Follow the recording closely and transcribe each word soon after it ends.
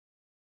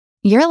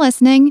You're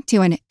listening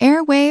to an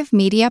Airwave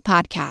Media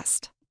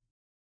Podcast.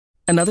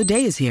 Another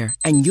day is here,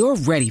 and you're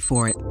ready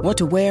for it. What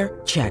to wear?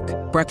 Check.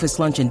 Breakfast,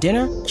 lunch, and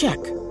dinner? Check.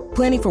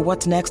 Planning for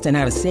what's next and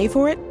how to save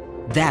for it?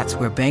 That's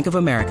where Bank of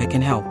America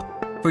can help.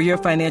 For your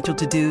financial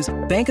to-dos,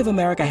 Bank of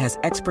America has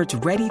experts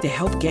ready to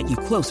help get you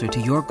closer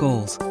to your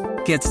goals.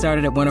 Get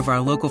started at one of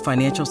our local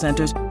financial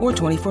centers or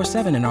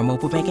 24/7 in our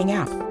mobile banking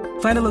app.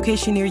 Find a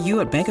location near you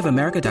at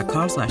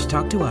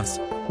bankofamerica.com/talktous.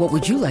 What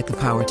would you like the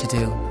power to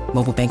do?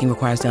 Mobile banking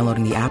requires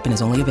downloading the app and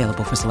is only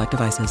available for select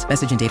devices.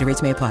 Message and data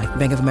rates may apply.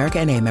 Bank of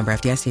America N.A., member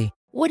FDIC.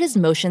 What does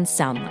motion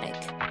sound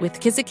like? With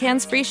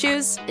Kizikans free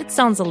shoes, it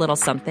sounds a little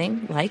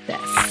something like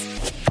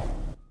this.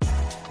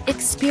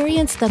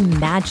 Experience the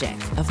magic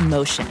of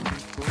motion.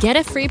 Get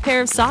a free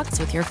pair of socks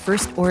with your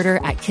first order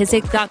at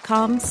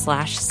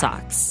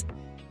kizik.com/socks.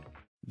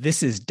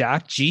 This is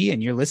Doc G,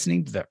 and you're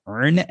listening to the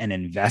Earn and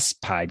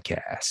Invest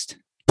podcast.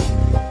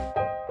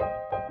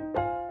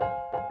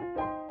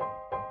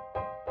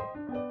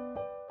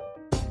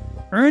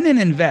 Earn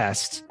and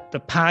Invest, the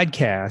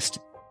podcast,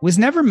 was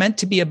never meant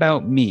to be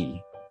about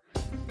me.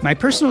 My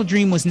personal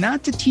dream was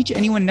not to teach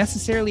anyone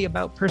necessarily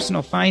about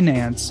personal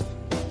finance.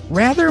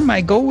 Rather,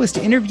 my goal was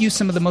to interview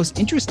some of the most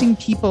interesting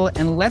people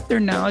and let their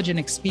knowledge and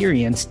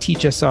experience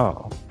teach us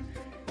all.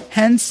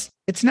 Hence,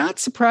 it's not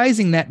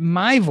surprising that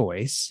my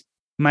voice,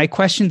 my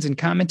questions and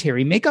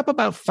commentary make up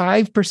about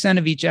 5%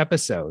 of each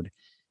episode.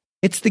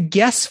 It's the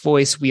guest's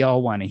voice we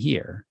all want to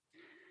hear.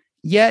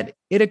 Yet,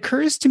 it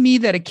occurs to me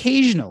that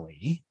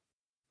occasionally,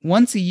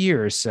 once a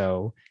year or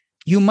so,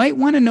 you might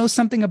want to know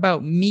something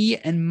about me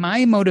and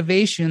my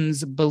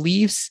motivations,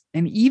 beliefs,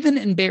 and even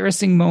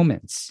embarrassing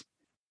moments.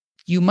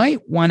 You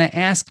might want to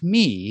ask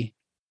me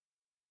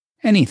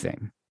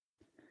anything.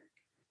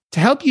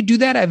 To help you do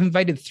that, I've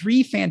invited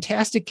 3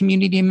 fantastic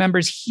community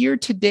members here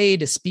today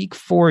to speak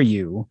for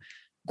you.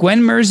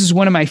 Gwen Merz is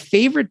one of my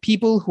favorite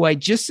people who I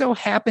just so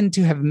happen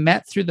to have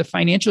met through the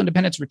financial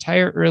independence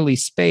retire early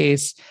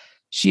space.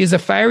 She is a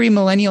fiery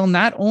millennial,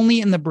 not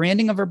only in the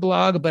branding of her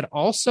blog, but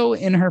also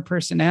in her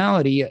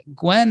personality.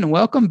 Gwen,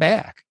 welcome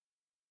back.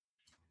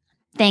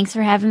 Thanks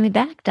for having me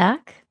back,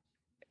 Doc.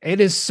 It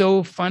is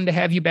so fun to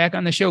have you back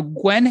on the show.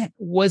 Gwen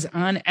was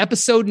on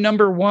episode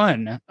number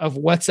 1 of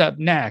What's Up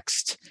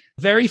Next.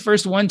 Very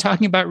first one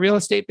talking about real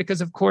estate, because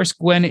of course,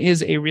 Gwen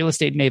is a real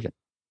estate maven.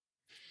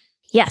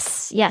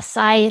 Yes.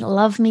 I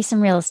love me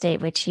some real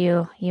estate, which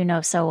you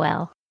know so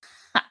well.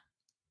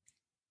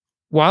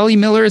 Walli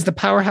Miller is the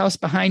powerhouse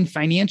behind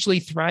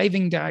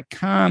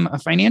financiallythriving.com, a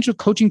financial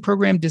coaching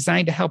program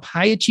designed to help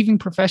high-achieving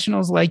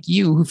professionals like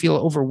you who feel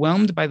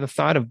overwhelmed by the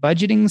thought of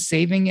budgeting,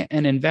 saving,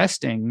 and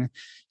investing.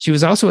 She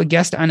was also a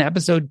guest on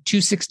episode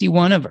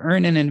 261 of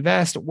Earn and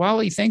Invest.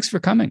 Walli, thanks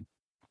for coming.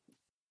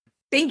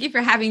 Thank you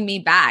for having me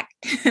back.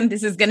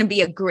 This is going to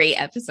be a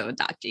great episode,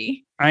 Doc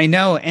G. I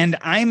know, and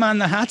I'm on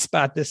the hot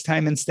spot this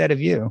time instead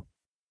of you.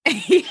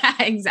 Yeah,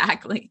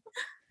 exactly.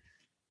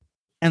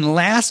 And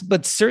last,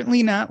 but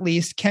certainly not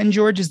least, Ken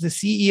George is the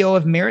CEO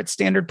of Merit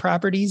Standard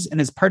Properties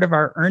and is part of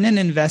our Earn and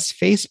Invest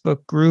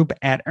Facebook group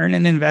at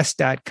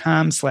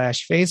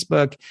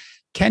earnandinvest.com/Facebook.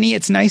 Kenny,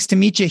 it's nice to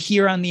meet you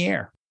here on the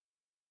air.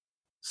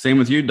 Same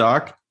with you,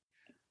 Doc.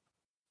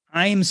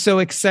 I am so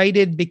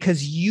excited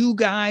because you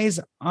guys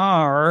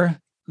are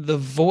the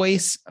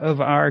voice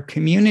of our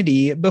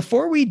community.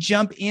 Before we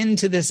jump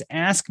into this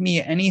Ask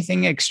Me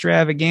Anything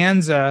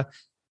extravaganza,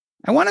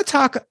 I want to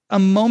talk a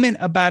moment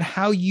about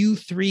how you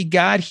 3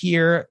 got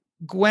here.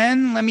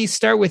 Gwen, let me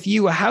start with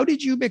you. How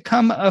did you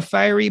become a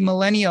fiery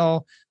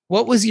millennial?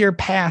 What was your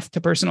path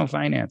to personal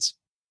finance?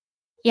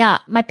 Yeah,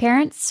 my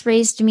parents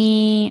raised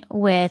me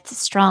with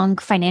strong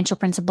financial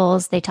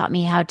principles. They taught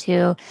me how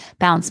to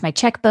balance my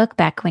checkbook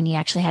back when you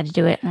actually had to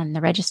do it on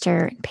the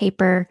register and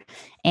paper,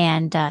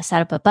 and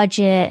set up a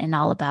budget and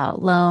all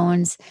about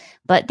loans.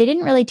 But they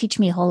didn't really teach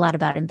me a whole lot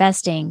about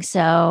investing.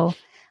 So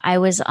I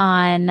was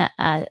on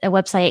a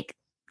website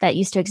that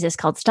used to exist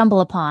called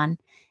Stumble Upon,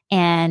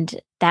 and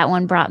that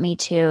one brought me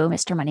to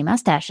Mr. Money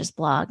Mustache's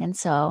blog. And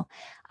so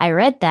I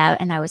read that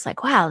and I was like,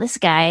 this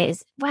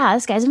guy's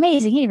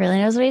amazing. He really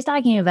knows what he's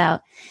talking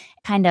about.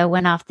 Kind of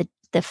went off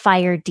the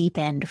fire deep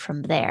end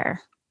from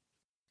there.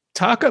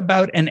 Talk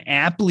about an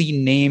aptly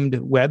named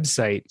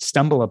website,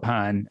 Stumble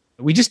Upon.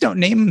 We just don't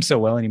name them so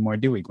well anymore,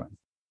 do we, Gwen?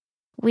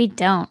 We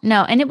don't.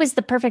 No. And it was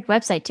the perfect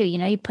website too.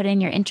 You put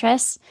in your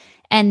interests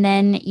and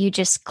then you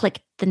just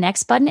click the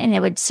next button and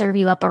it would serve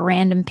you up a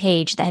random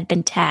page that had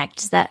been tagged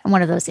as that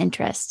one of those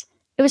interests.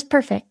 It was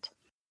perfect.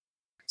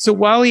 So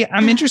Walli,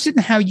 I'm interested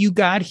in how you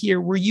got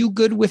here. Were you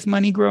good with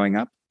money growing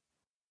up?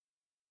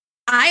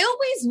 I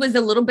always was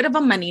a little bit of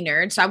a money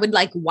nerd. So I would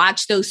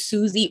watch those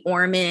Susie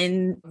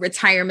Orman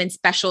retirement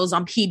specials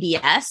on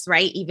PBS,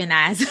 right? Even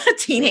as a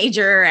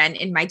teenager and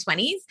in my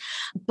 20s.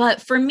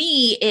 But for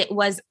me, it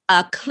was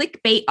a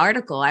clickbait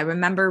article. I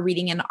remember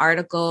reading an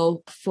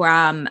article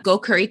from Go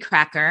Curry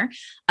Cracker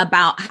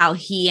about how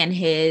he and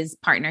his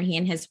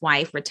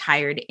wife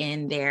retired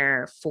in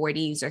their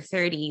 40s or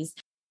 30s.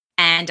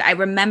 And I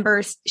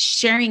remember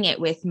sharing it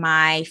with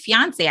my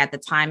fiance at the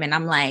time. And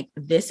I'm like,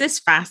 this is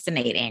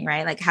fascinating,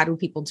 right? Like, how do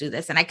people do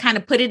this? And I kind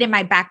of put it in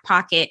my back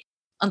pocket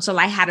until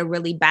I had a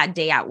really bad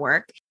day at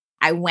work.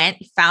 I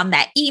went, found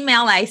that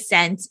email I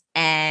sent,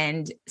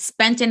 and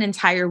spent an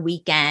entire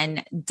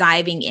weekend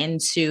diving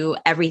into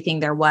everything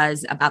there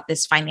was about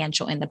this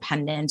financial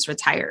independence,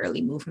 retire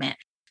early movement.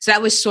 So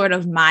that was sort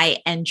of my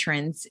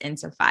entrance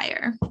into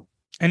FIRE.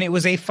 And it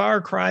was a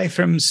far cry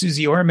from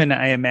Susie Orman,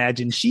 I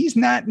imagine. She's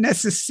not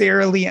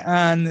necessarily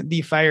on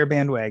the FIRE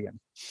bandwagon.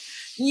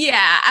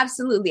 Yeah,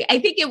 absolutely. I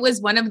think it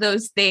was one of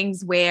those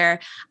things where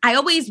I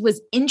always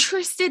was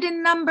interested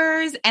in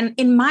numbers. And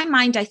in my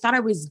mind, I thought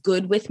I was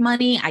good with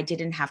money. I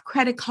didn't have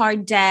credit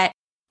card debt.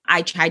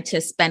 I tried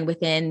to spend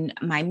within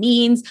my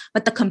means.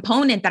 But the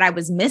component that I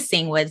was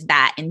missing was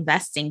that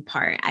investing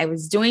part. I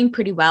was doing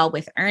pretty well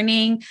with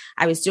earning.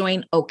 I was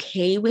doing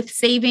okay with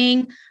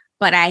saving,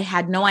 but I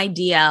had no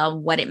idea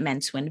what it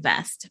meant to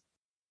invest.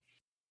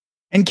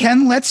 And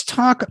Ken, let's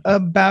talk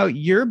about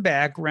your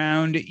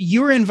background.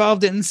 You were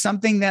involved in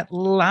something that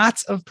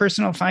lots of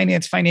personal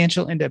finance,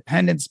 financial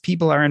independence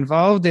people are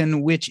involved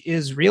in, which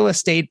is real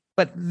estate.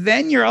 But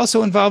then you're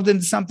also involved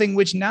in something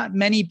which not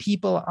many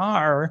people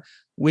are,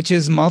 which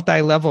is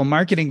multi-level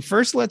marketing.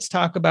 First, let's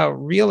talk about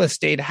real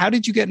estate. How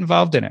did you get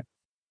involved in it?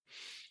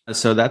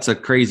 So that's a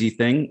crazy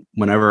thing.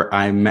 Whenever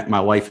I met my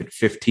wife at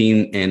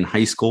 15 in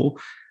high school,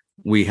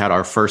 we had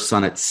our first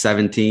son at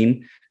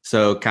 17.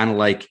 So kind of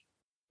like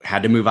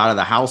had to move out of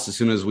the house as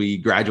soon as we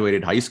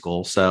graduated high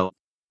school. So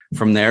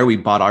from there, we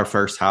bought our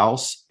first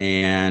house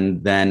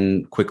and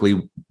then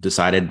quickly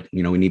decided,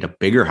 we need a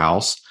bigger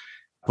house,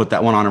 put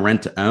that one on a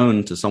rent to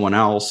own to someone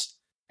else,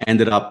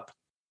 ended up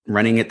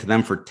renting it to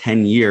them for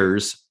 10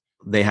 years.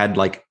 They had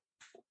like a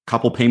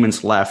couple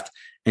payments left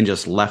and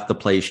just left the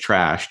place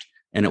trashed,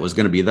 and it was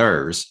going to be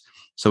theirs.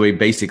 So we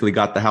basically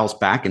got the house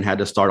back and had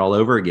to start all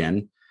over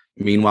again.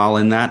 Meanwhile,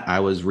 in that,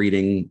 I was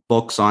reading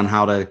books on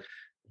how to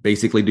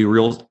basically do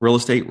real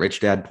estate. Rich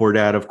Dad, Poor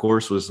Dad, of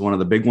course, was one of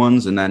the big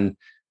ones. And then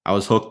I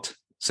was hooked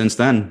since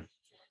then.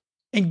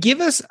 And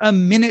give us a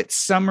minute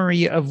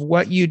summary of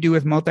what you do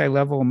with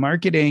multi-level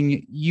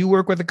marketing. You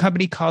work with a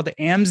company called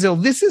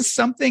Amzil. This is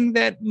something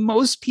that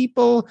most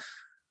people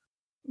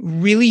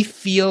really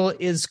feel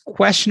is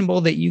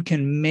questionable that you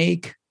can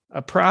make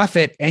a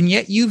profit, and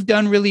yet you've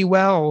done really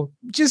well.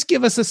 Just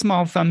give us a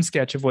small thumb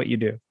sketch of what you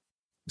do.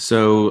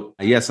 So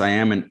yes, I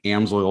am an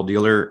Amsoil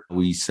dealer.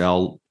 We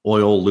sell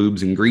oil,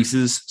 lubes, and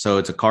greases. So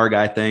it's a car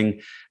guy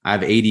thing. I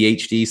have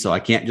ADHD, so I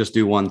can't just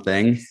do one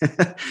thing.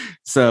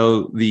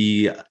 So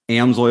the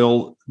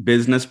Amsoil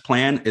business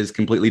plan is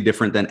completely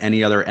different than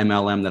any other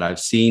MLM that I've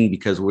seen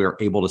because we're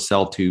able to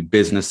sell to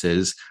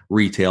businesses,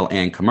 retail,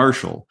 and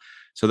commercial.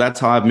 So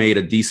that's how I've made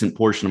a decent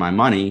portion of my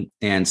money.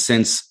 And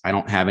since I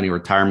don't have any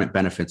retirement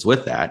benefits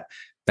with that,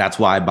 that's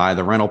why I buy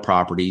the rental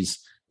properties,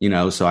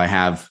 so I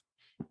have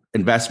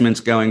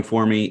investments going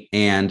for me.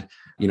 And,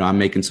 I'm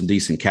making some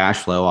decent cash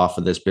flow off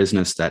of this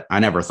business that I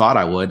never thought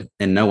I would.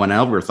 And no one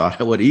ever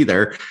thought I would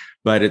either.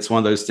 But it's one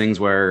of those things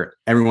where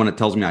everyone that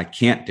tells me I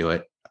can't do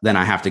it, then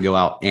I have to go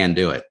out and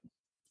do it.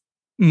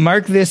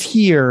 Mark this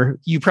here.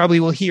 You probably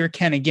will hear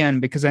Ken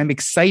again because I'm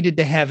excited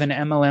to have an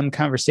MLM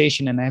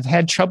conversation, and I've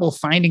had trouble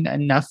finding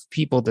enough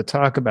people to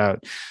talk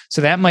about.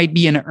 So that might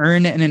be an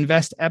earn and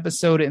invest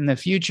episode in the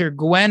future.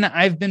 Gwen,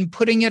 I've been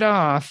putting it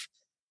off,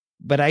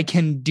 but I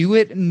can do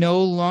it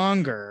no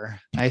longer.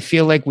 I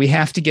feel like we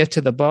have to get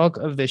to the bulk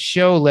of the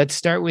show. Let's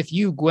start with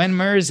you, Gwen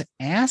Merz.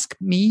 Ask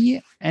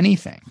me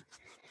anything.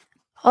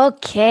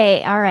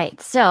 Okay. All right.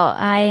 So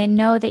I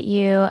know that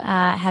you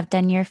have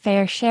done your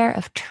fair share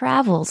of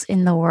travels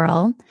in the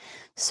world.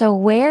 So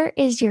where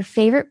is your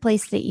favorite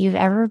place that you've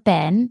ever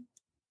been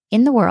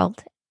in the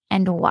world,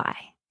 and why?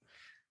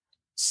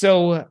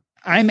 So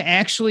I'm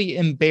actually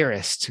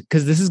embarrassed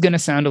because this is going to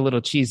sound a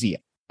little cheesy.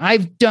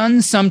 I've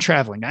done some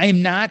traveling. I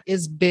am not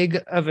as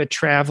big of a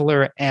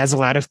traveler as a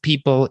lot of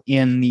people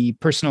in the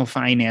personal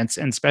finance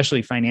and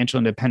especially financial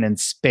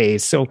independence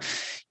space. So,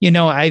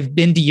 I've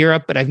been to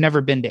Europe, but I've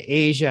never been to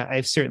Asia.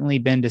 I've certainly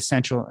been to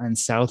Central and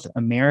South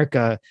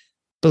America.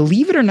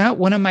 Believe it or not,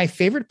 one of my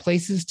favorite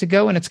places to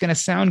go, and it's going to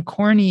sound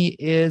corny,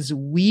 is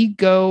we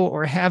go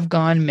or have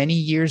gone many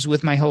years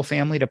with my whole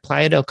family to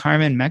Playa del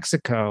Carmen,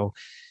 Mexico.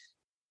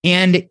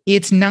 And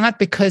it's not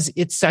because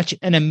it's such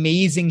an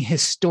amazing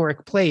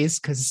historic place,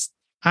 because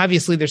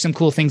obviously there's some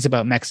cool things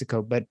about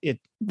Mexico, but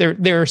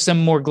there are some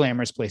more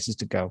glamorous places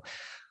to go.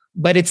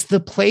 But it's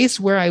the place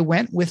where I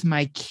went with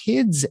my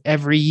kids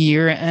every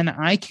year, and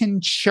I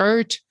can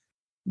chart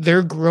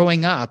their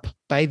growing up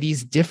by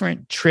these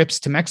different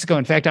trips to Mexico.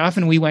 In fact,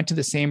 often we went to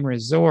the same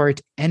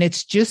resort, and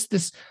it's just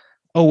this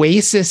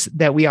oasis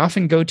that we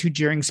often go to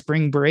during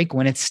spring break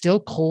when it's still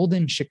cold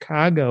in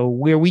Chicago,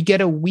 where we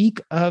get a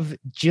week of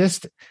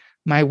just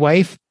my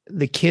wife,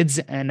 the kids,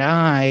 and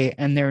I,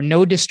 and there are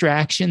no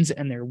distractions,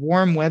 and they're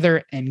warm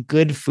weather and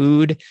good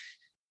food.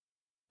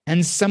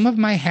 And some of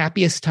my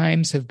happiest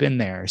times have been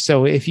there.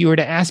 So if you were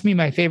to ask me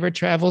my favorite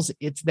travels,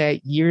 it's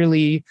that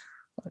yearly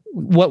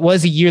what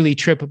was a yearly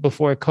trip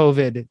before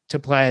COVID to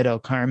Playa del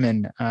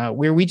Carmen,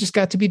 where we just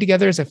got to be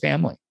together as a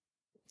family.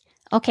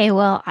 Okay,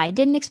 well, I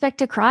didn't expect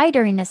to cry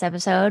during this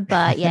episode,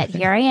 but yet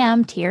here I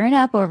am tearing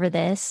up over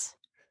this.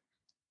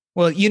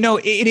 Well,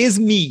 it is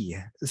me.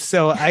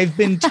 So I've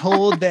been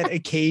told that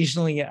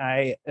occasionally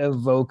I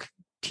evoke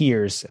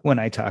tears when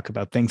I talk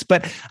about things,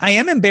 but I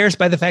am embarrassed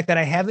by the fact that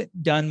I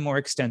haven't done more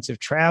extensive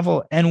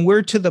travel. And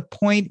we're to the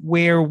point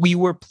where we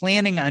were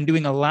planning on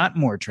doing a lot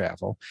more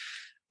travel.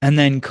 And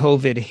then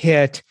COVID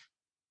hit.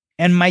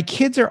 And my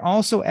kids are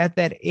also at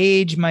that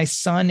age. My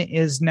son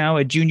is now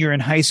a junior in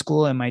high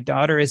school and my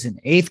daughter is an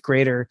 8th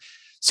grader.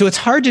 So it's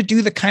hard to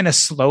do the kind of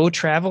slow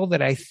travel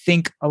that I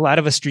think a lot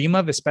of us dream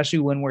of, especially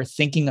when we're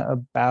thinking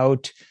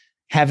about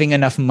having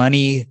enough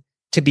money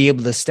to be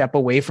able to step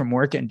away from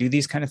work and do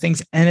these kind of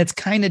things. And it's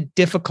kind of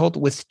difficult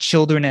with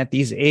children at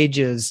these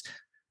ages.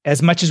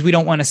 As much as we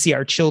don't want to see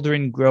our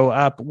children grow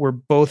up, we're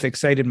both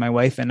excited, my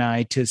wife and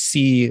I, to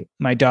see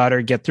my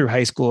daughter get through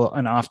high school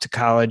and off to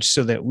college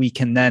so that we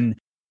can then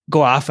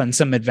go off on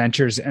some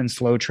adventures and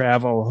slow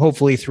travel,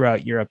 hopefully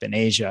throughout Europe and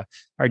Asia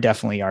are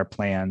definitely our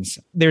plans.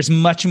 There's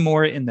much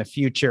more in the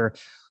future,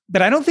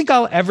 but I don't think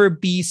I'll ever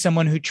be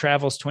someone who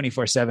travels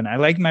 24/7. I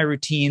like my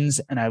routines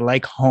and I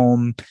like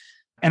home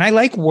and I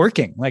like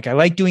working. Like I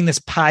like doing this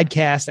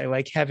podcast. I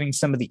like having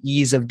some of the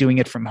ease of doing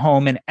it from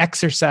home and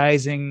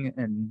exercising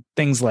and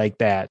things like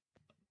that.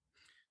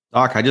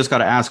 Doc, I just got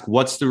to ask,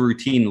 what's the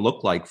routine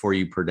look like for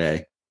you per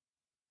day?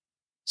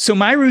 So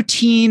my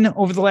routine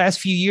over the last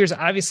few years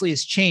obviously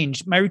has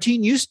changed. My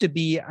routine used to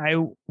be I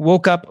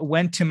woke up,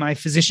 went to my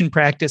physician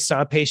practice,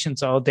 saw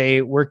patients all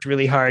day, worked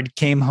really hard,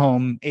 came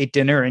home, ate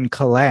dinner, and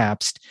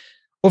collapsed.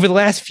 Over the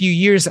last few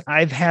years,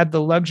 I've had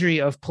the luxury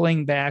of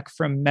pulling back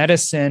from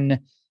medicine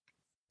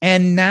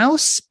and now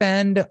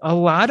spend a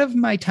lot of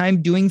my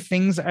time doing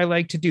things I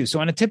like to do. So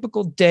on a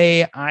typical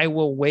day, I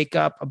will wake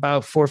up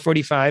about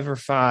 4:45 or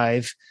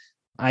 5.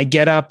 I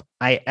get up,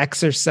 I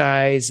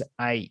exercise,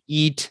 I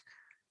eat.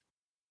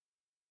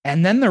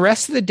 And then the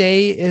rest of the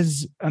day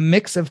is a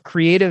mix of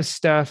creative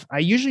stuff. I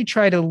usually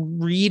try to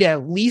read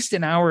at least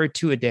an hour or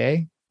two a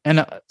day.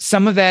 And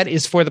some of that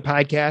is for the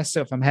podcast.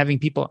 So if I'm having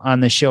people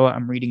on the show,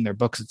 I'm reading their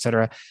books,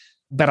 etc.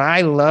 But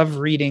I love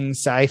reading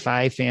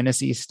sci-fi,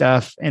 fantasy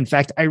stuff. In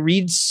fact, I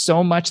read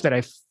so much that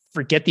I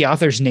forget the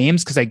authors'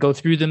 names because I go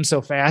through them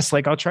so fast.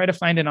 Like I'll try to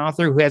find an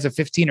author who has a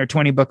 15 or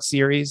 20 book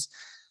series.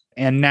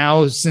 And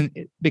now,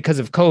 because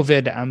of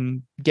COVID,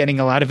 I'm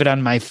getting a lot of it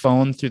on my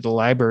phone through the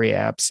library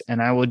apps.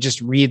 And I will just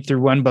read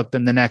through one book,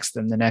 then the next,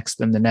 then the next,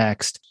 then the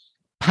next.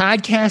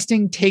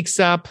 Podcasting takes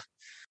up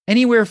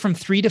anywhere from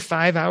 3 to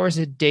 5 hours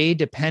a day,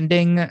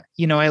 depending.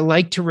 I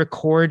like to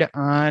record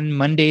on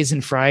Mondays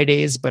and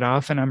Fridays, but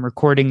often I'm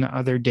recording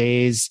other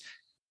days.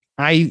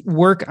 I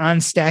work on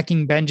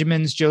Stacking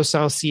Benjamins, Joe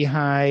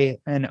Saul-Sehy,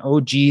 and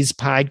OG's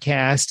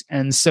podcast.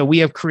 And so we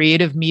have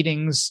creative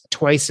meetings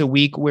twice a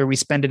week where we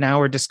spend an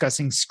hour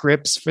discussing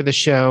scripts for the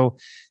show,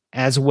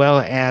 as well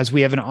as we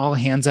have an all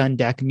hands on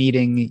deck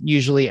meeting,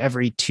 usually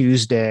every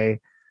Tuesday.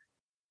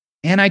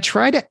 And I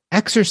try to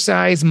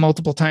exercise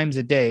multiple times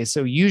a day.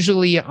 So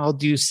usually I'll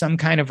do some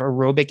kind of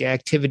aerobic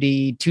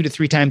activity 2 to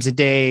 3 times a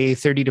day,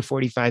 30 to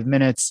 45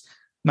 minutes.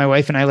 My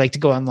wife and I like to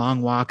go on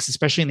long walks,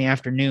 especially in the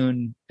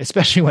afternoon,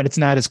 especially when it's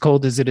not as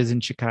cold as it is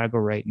in Chicago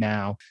right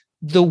now.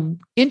 The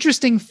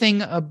interesting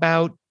thing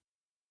about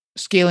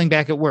scaling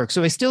back at work,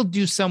 so I still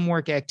do some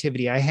work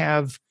activity. I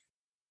have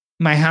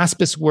my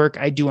hospice work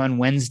I do on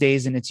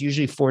Wednesdays, and it's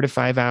usually 4 to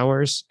 5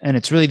 hours. And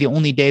it's really the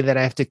only day that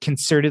I have to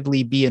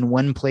concertedly be in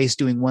one place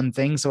doing one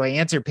thing. So I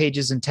answer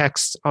pages and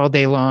texts all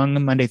day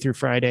long, Monday through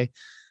Friday,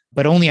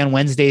 but only on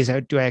Wednesdays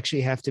do I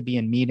actually have to be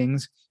in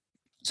meetings.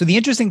 So the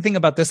interesting thing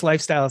about this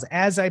lifestyle is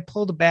as I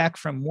pulled back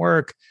from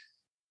work,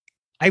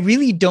 I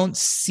really don't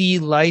see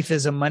life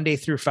as a Monday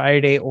through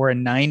Friday or a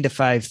 9 to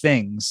 5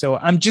 thing. So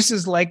I'm just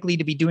as likely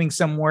to be doing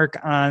some work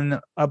on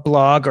a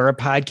blog or a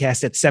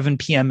podcast at 7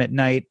 p.m. at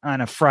night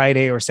on a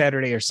Friday or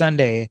Saturday or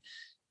Sunday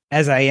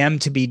as I am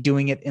to be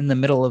doing it in the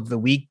middle of the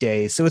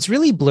weekday. So it's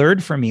really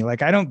blurred for me.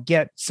 Like I don't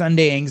get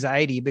Sunday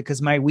anxiety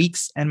because my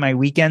weeks and my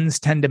weekends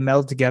tend to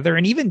meld together,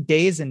 and even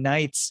days and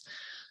nights.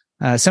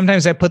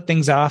 Sometimes I put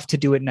things off to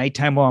do at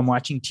nighttime while I'm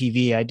watching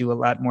TV. I do a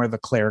lot more of the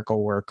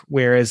clerical work,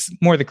 whereas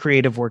more of the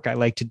creative work I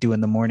like to do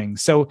in the morning.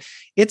 So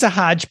it's a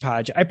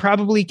hodgepodge. I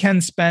probably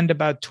can spend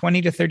about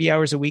 20 to 30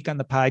 hours a week on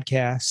the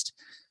podcast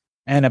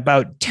and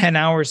about 10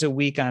 hours a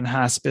week on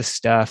hospice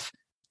stuff.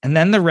 And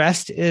then the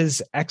rest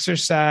is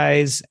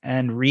exercise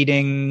and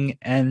reading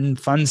and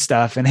fun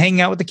stuff and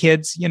hanging out with the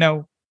kids,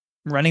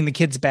 running the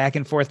kids back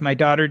and forth. My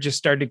daughter just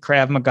started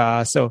Krav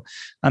Maga, so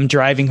I'm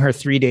driving her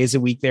 3 days a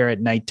week there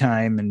at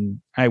nighttime, and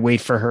I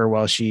wait for her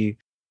while she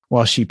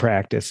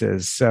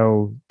practices.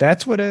 So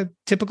that's what a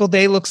typical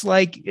day looks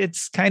like.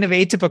 It's kind of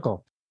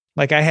atypical.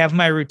 Like I have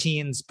my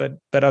routines, but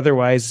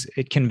otherwise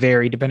it can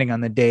vary depending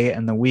on the day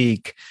and the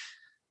week.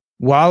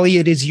 Walli,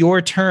 it is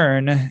your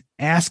turn.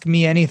 Ask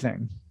me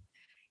anything.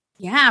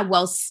 Yeah.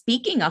 Well,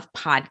 speaking of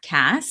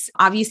podcasts,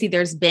 obviously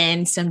there's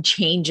been some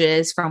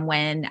changes from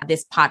when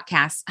this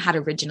podcast had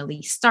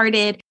originally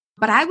started.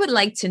 But I would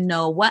like to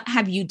know, what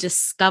have you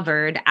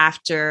discovered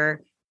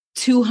after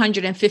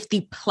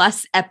 250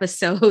 plus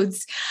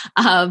episodes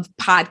of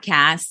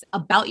podcasts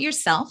about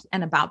yourself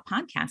and about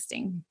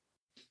podcasting?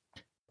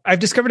 I've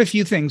discovered a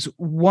few things.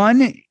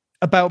 One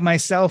about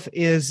myself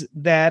is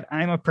that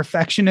I'm a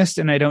perfectionist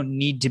and I don't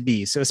need to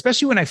be. So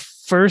especially when I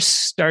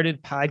first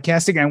started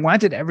podcasting, I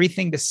wanted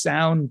everything to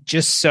sound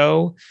just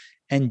so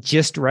and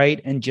just right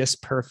and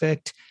just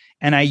perfect.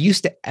 And I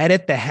used to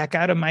edit the heck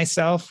out of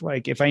myself.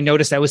 Like if I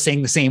noticed I was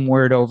saying the same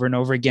word over and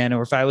over again,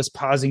 or if I was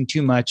pausing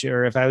too much,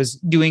 or if I was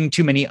doing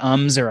too many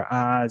ums or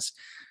ahs.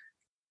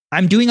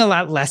 I'm doing a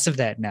lot less of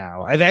that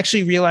now. I've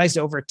actually realized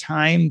over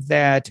time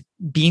that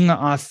being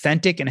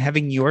authentic and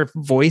having your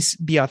voice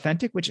be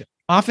authentic, which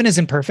often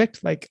isn't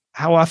perfect. Like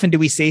how often do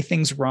we say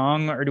things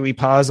wrong, or do we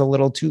pause a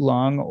little too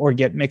long, or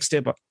get mixed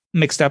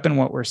up in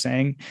what we're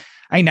saying?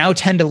 I now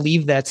tend to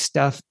leave that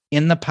stuff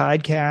in the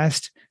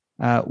podcast,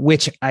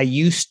 which I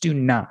used to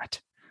not.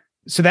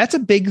 So that's a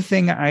big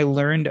thing I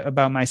learned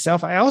about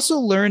myself. I also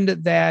learned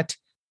that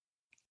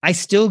I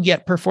still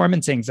get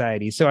performance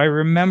anxiety. So I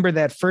remember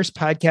that first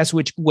podcast,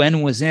 which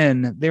Gwen was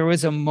in, there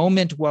was a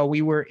moment while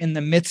we were in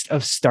the midst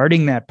of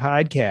starting that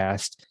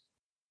podcast,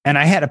 and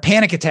I had a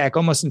panic attack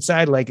almost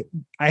inside. Like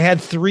I had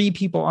 3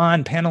 people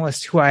on,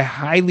 panelists who I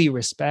highly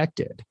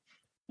respected.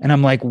 And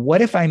I'm like,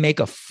 what if I make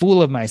a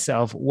fool of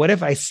myself? What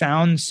if I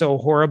sound so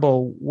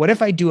horrible? What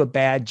if I do a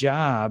bad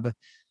job?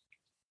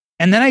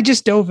 And then I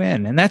just dove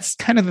in. And that's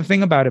kind of the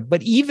thing about it.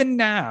 But even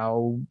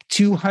now,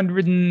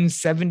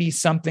 270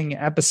 something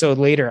episode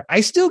later,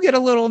 I still get a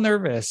little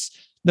nervous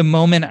the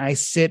moment I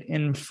sit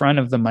in front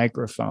of the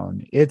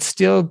microphone. It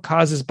still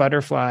causes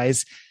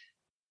butterflies.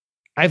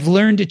 I've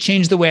learned to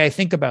change the way I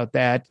think about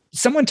that.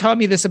 Someone taught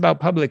me this about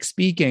public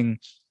speaking.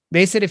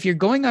 They said, if you're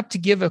going up to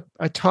give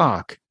a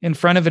talk in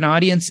front of an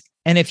audience,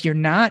 and if you're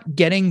not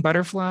getting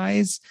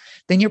butterflies,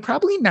 then you're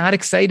probably not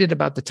excited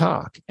about the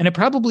talk, and it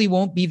probably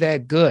won't be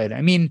that good.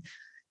 I mean,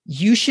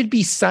 you should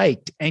be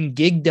psyched and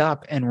gigged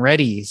up and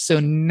ready. So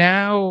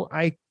now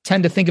I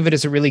tend to think of it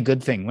as a really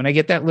good thing. When I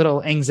get that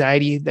little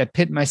anxiety, that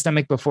pit in my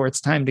stomach before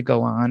it's time to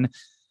go on,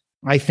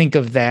 I think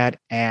of that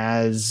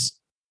as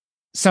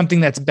something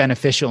that's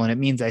beneficial, and it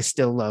means I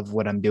still love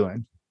what I'm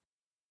doing.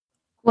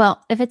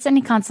 Well, if it's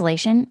any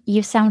consolation,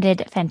 you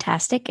sounded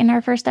fantastic in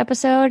our first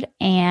episode,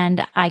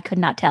 and I could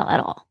not tell at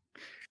all.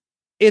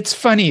 It's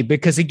funny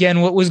because,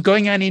 again, what was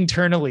going on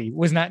internally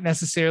was not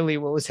necessarily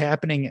what was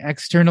happening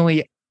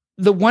externally.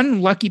 The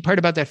one lucky part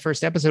about that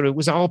first episode, it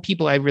was all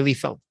people I really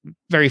felt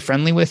very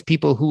friendly with,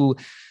 people who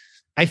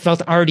I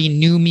felt already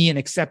knew me and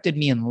accepted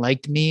me and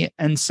liked me.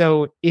 And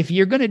so if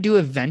you're going to do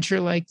a venture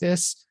like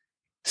this,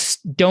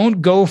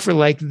 don't go for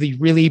like the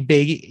really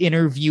big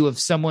interview of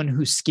someone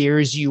who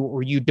scares you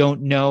or you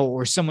don't know,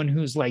 or someone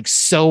who's like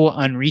so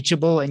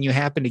unreachable and you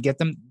happen to get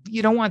them.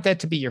 You don't want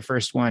that to be your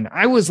first one.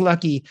 I was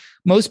lucky.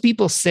 Most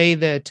people say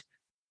that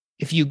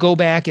if you go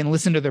back and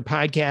listen to their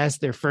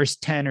podcast, their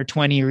first 10 or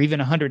 20 or even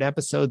 100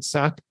 episodes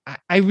suck.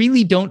 I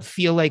really don't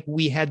feel like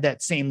we had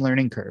that same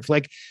learning curve.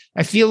 Like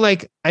I feel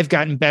like I've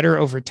gotten better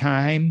over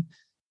time,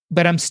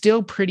 but I'm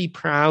still pretty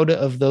proud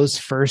of those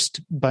first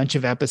bunch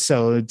of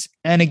episodes.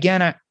 And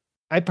again,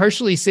 I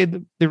partially say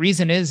the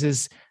reason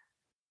is,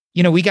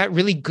 you know, we got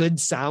really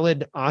good,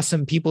 solid,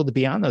 awesome people to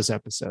be on those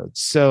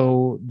episodes.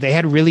 So they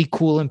had really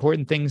cool,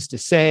 important things to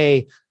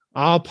say.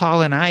 All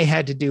Paul and I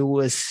had to do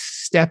was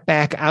step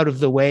back out of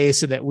the way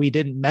so that we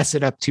didn't mess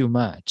it up too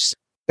much.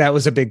 That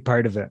was a big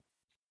part of it.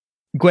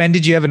 Gwen,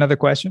 did you have another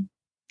question?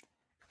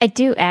 I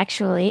do,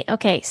 actually.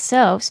 Okay,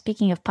 so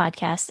speaking of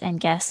podcasts and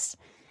guests,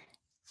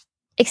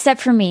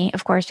 except for me,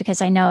 of course,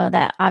 because I know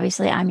that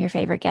obviously I'm your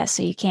favorite guest,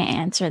 so you can't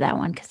answer that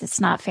one because it's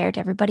not fair to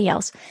everybody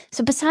else.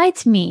 So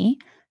besides me,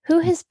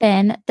 who has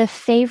been the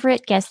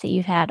favorite guest that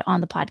you've had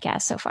on the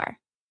podcast so far?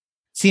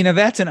 See, now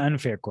that's an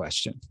unfair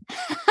question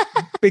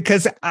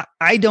because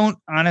I don't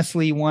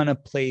honestly want to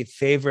play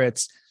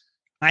favorites.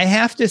 I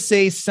have to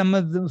say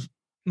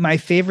my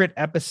favorite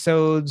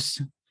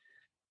episodes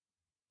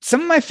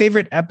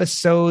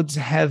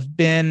have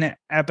been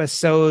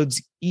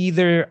episodes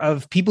either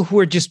of people who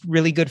are just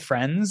really good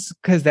friends,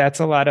 because that's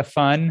a lot of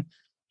fun,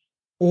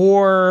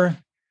 or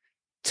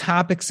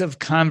topics of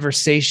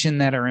conversation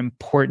that are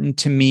important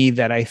to me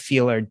that I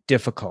feel are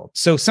difficult.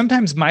 So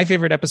sometimes my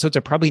favorite episodes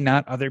are probably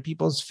not other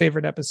people's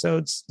favorite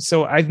episodes.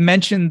 So I've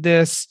mentioned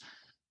this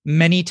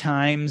many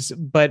times,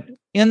 but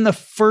in the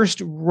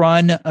first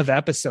run of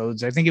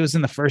episodes, I think it was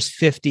in the first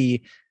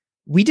 50,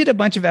 we did a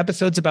bunch of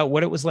episodes about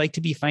what it was like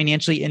to be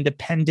financially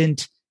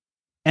independent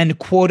and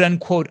quote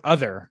unquote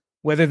other,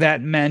 whether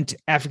that meant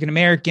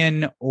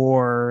African-American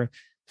or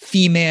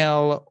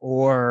female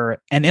or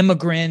an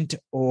immigrant,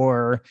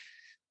 or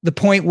the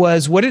point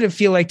was, what did it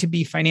feel like to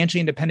be financially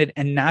independent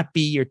and not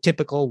be your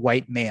typical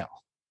white male?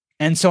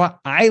 And so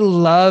I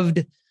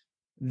loved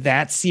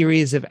that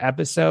series of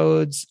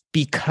episodes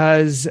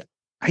because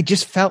I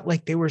just felt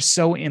like they were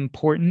so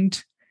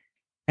important.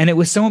 And it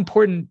was so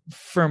important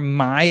for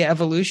my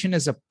evolution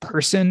as a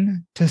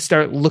person to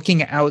start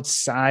looking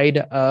outside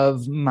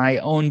of my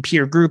own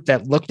peer group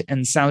that looked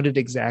and sounded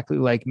exactly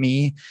like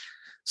me.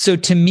 So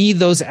to me,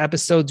 those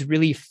episodes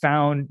really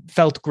felt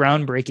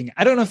groundbreaking.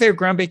 I don't know if they were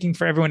groundbreaking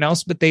for everyone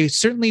else, but they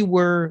certainly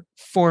were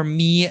for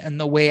me and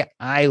the way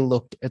I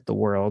looked at the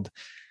world.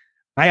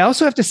 I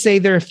also have to say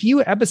there are a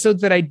few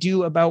episodes that I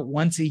do about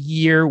once a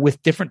year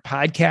with different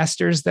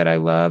podcasters that I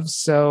love.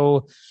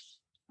 So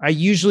I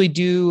usually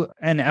do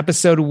an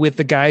episode with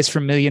the guys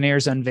from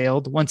Millionaires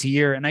Unveiled once a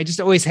year. And I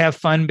just always have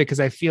fun because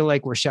I feel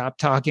like we're shop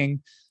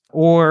talking.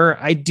 Or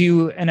I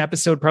do an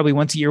episode probably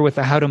once a year with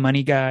the How to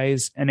Money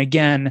guys. And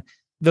again,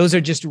 those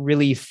are just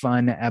really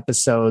fun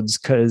episodes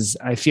because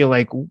I feel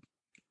like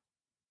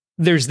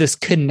there's this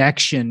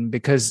connection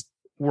because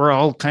we're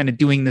all kind of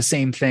doing the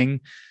same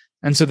thing.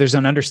 And so there's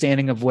an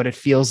understanding of what it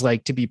feels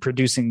like to be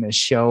producing this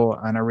show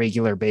on a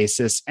regular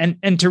basis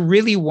and to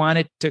really want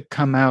it to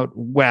come out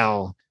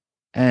well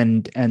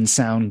and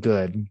sound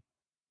good.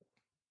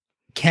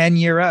 Ken,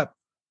 you're up.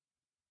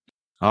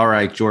 All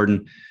right,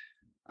 Jordan.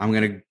 I'm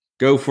going to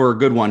go for a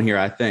good one here,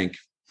 I think.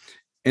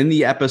 In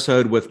the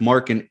episode with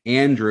Mark and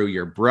Andrew,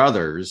 your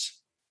brothers,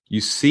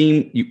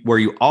 where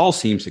you all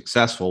seem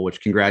successful,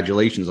 which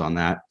congratulations on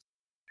that.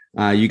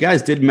 You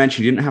guys did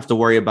mention you didn't have to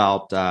worry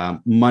about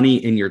money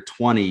in your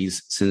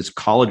 20s since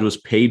college was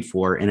paid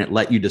for and it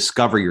let you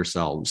discover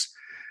yourselves.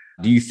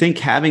 Do you think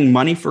having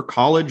money for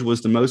college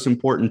was the most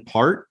important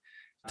part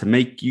to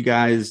make you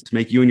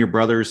and your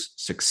brothers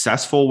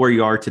successful where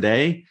you are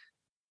today?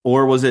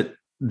 Or was it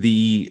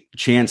the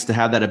chance to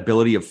have that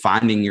ability of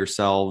finding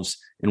yourselves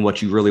in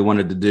what you really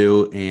wanted to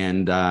do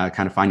and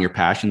kind of find your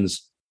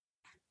passions?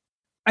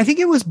 I think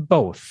it was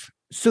both.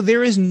 So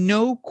there is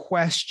no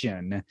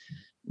question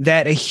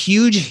that a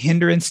huge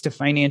hindrance to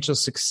financial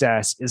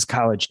success is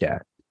college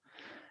debt.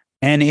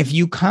 And if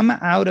you come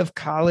out of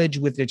college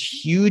with a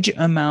huge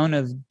amount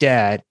of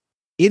debt,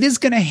 it is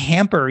going to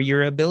hamper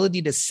your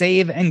ability to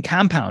save and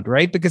compound,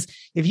 right? Because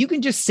if you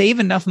can just save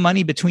enough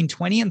money between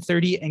 20 and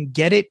 30 and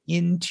get it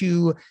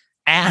into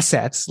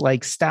assets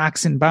like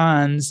stocks and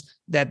bonds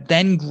that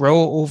then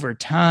grow over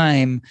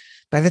time,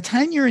 by the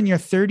time you're in your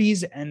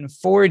 30s and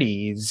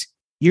 40s,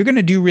 you're going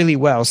to do really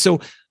well. So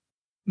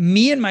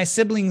me and my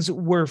siblings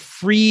were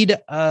freed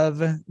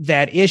of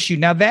that issue.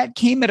 Now that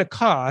came at a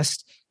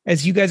cost.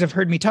 As you guys have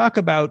heard me talk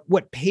about,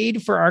 what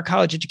paid for our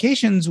college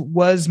educations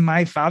was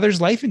my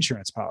father's life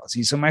insurance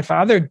policy. So my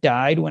father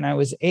died when I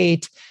was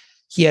 8.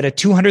 He had a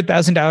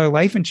 $200,000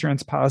 life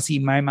insurance policy.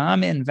 My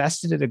mom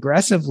invested it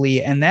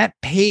aggressively, and that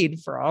paid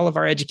for all of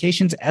our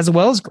educations as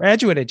well as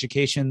graduate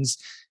educations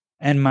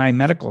and my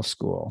medical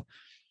school.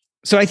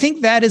 So I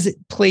think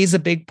plays a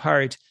big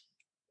part.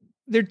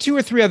 There are 2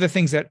 or 3 other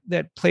things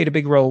that played a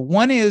big role.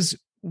 One is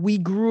we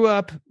grew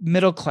up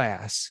middle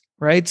class,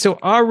 right? So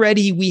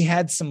already we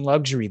had some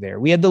luxury there.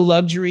 We had the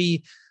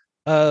luxury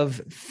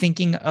of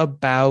thinking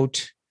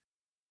about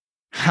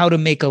how to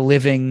make a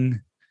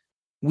living.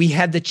 We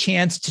had the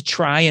chance to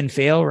try and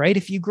fail, right?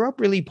 If you grow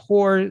up really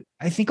poor,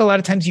 I think a lot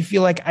of times you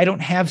feel like I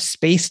don't have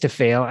space to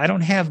fail. I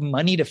don't have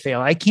money to fail.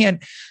 I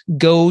can't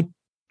go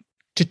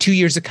to 2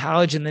 years of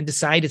college and then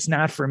decide it's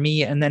not for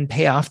me and then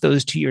pay off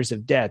those 2 years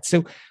of debt.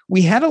 So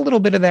we had a little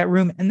bit of that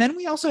room. And then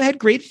we also had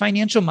great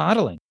financial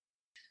modeling.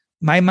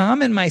 My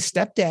mom and my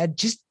stepdad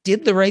just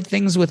did the right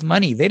things with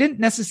money. They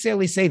didn't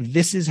necessarily say,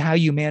 this is how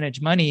you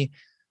manage money,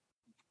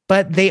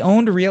 but they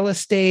owned real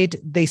estate.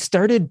 They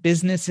started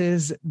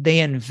businesses. They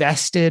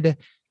invested.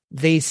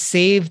 They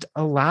saved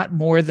a lot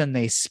more than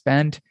they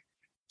spent.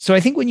 So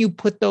I think when you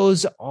put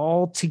those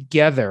all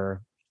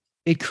together,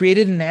 it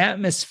created an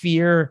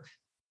atmosphere,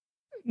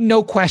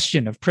 no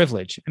question, of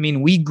privilege. I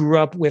mean, we grew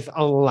up with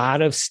a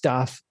lot of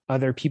stuff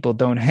other people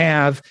don't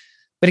have,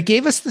 but it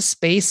gave us the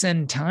space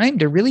and time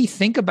to really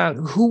think about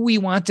who we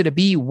wanted to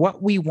be,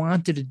 what we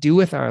wanted to do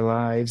with our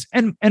lives,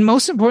 and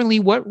most importantly,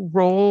 what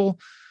role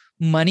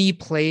money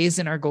plays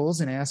in our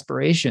goals and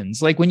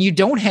aspirations. Like when you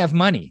don't have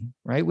money,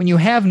 right? When you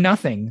have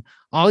nothing,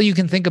 all you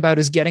can think about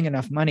is getting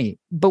enough money.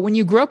 But when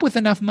you grow up with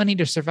enough money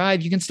to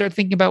survive, you can start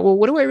thinking about, well,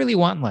 what do I really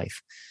want in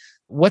life?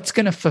 What's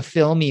going to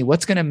fulfill me?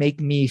 What's going to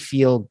make me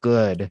feel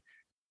good?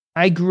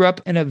 I grew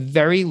up in a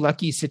very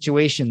lucky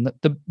situation.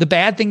 The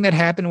bad thing that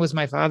happened was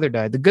my father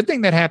died. The good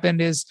thing that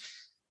happened is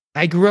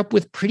I grew up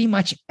with pretty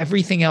much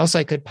everything else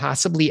I could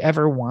possibly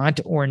ever want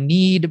or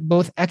need,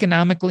 both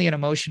economically and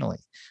emotionally.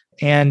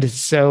 And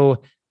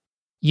so,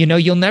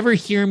 you'll never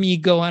hear me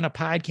go on a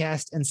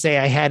podcast and say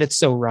I had it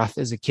so rough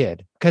as a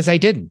kid, because I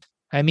didn't.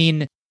 I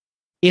mean,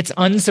 it's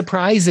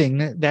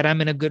unsurprising that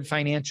I'm in a good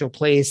financial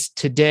place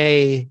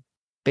today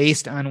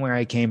based on where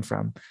I came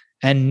from.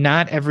 And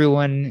not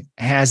everyone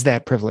has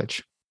that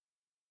privilege.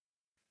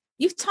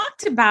 You've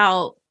talked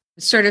about,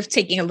 sort of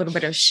taking a little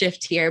bit of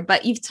shift here,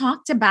 but you've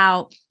talked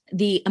about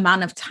the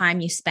amount of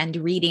time you spend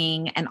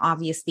reading and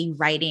obviously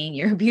writing.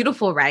 You're a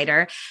beautiful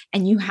writer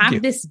and you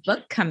have this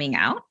book coming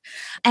out.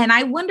 And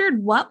I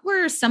wondered, what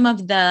were some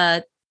of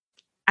the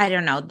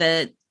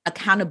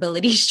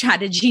accountability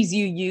strategies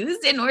you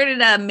used in order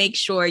to make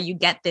sure you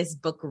get this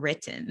book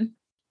written?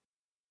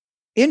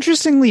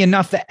 Interestingly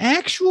enough, the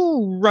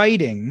actual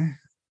writing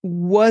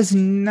was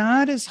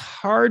not as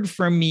hard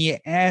for me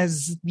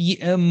as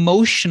the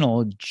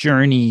emotional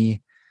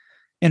journey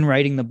in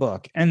writing the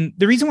book. And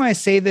the reason why I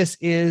say this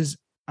is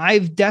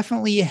I've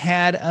definitely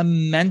had a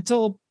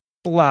mental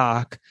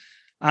block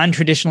on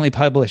traditionally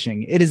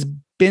publishing. It has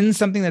been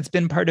something that's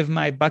been part of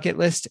my bucket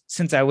list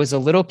since I was a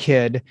little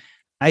kid.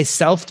 I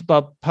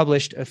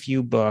self-published a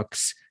few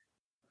books,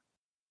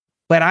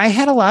 but I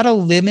had a lot of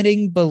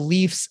limiting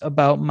beliefs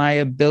about my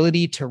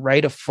ability to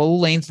write a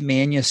full-length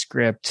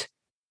manuscript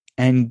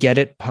and get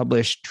it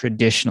published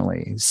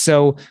traditionally.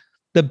 So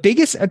the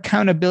biggest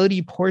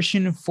accountability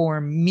portion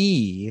for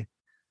me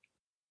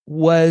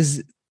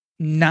was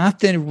not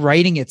the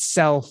writing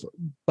itself,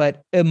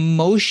 but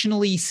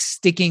emotionally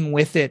sticking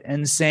with it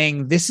and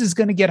saying, this is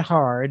going to get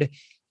hard.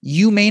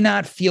 You may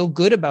not feel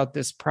good about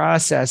this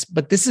process,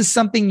 but this is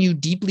something you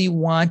deeply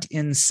want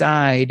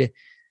inside.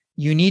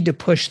 You need to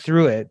push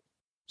through it.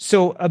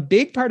 So a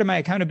big part of my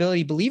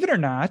accountability, believe it or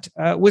not,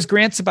 was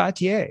Grant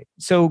Sabatier.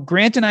 So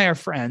Grant and I are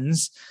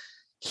friends.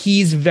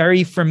 He's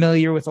very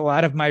familiar with a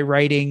lot of my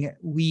writing.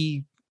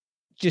 We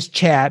just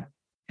chat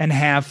and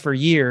have for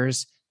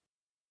years.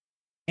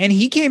 And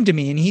he came to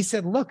me and he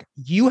said, look,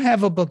 you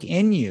have a book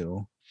in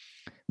you.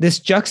 This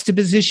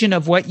juxtaposition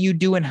of what you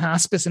do in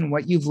hospice and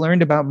what you've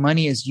learned about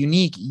money is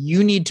unique.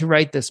 You need to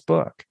write this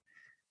book.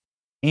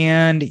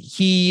 And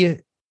he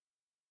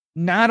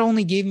not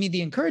only gave me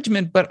the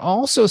encouragement, but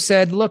also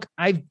said, look,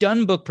 I've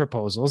done book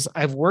proposals.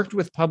 I've worked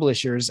with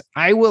publishers.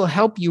 I will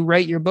help you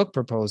write your book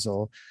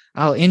proposal.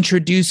 I'll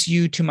introduce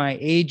you to my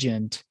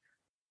agent.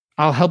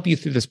 I'll help you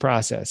through this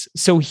process.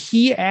 So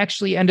he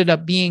actually ended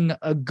up being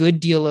a good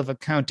deal of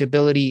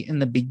accountability in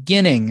the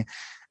beginning.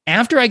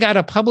 After I got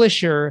a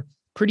publisher,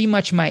 pretty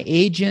much my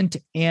agent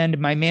and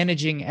my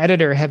managing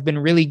editor have been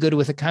really good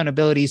with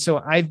accountability. So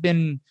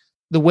when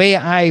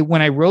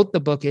I wrote the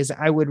book is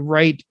I would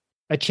write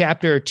a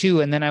chapter or two,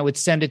 and then I would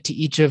send it to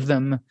each of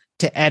them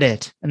to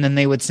edit. And then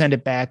they would send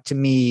it back to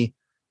me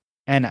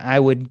and I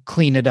would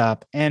clean it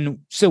up. And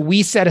so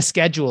we set a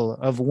schedule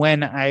of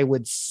when I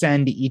would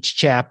send each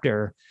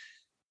chapter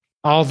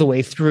all the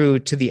way through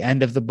to the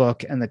end of the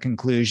book and the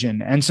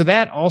conclusion. And so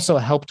that also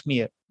helped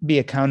me be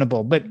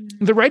accountable. But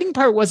the writing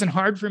part wasn't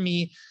hard for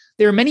me.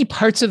 There are many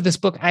parts of this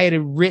book I had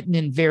written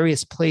in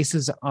various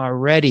places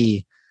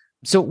already.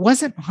 So it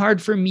wasn't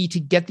hard for me to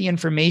get the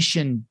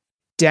information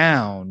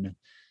down.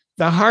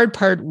 The hard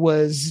part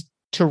was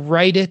to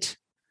write it,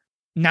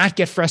 not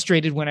get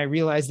frustrated when I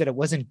realized that it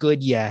wasn't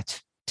good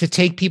yet, to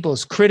take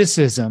people's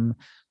criticism,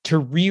 to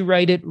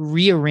rewrite it,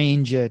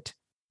 rearrange it,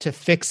 to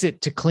fix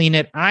it, to clean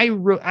it.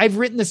 I've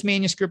written this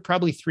manuscript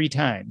probably 3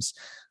 times.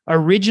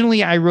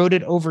 Originally, I wrote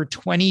it over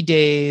 20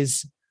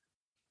 days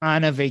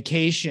on a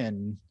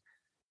vacation.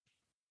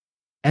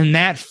 And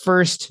that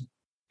first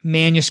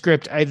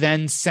manuscript, I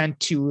then sent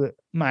to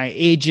my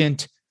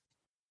agent.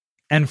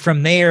 And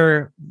from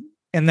there,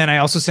 and then I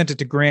also sent it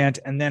to Grant.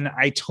 And then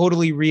I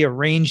totally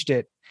rearranged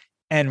it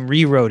and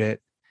rewrote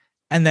it.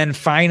 And then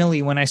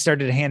finally, when I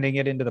started handing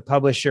it into the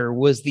publisher,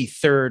 was the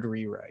 3rd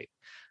rewrite.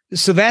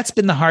 So that's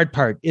been the hard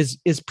part, is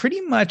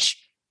pretty much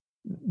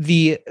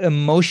the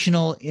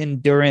emotional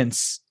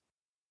endurance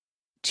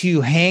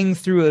to hang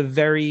through a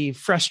very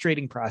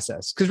frustrating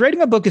process. Because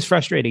writing a book is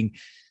frustrating.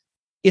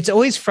 It's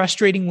always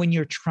frustrating when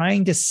you're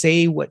trying to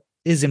say what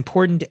is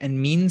important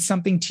and means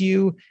something to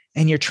you,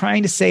 and you're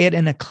trying to say it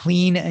in a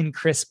clean and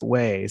crisp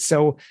way.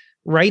 So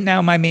right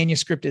now, my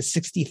manuscript is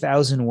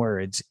 60,000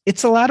 words.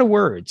 It's a lot of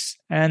words,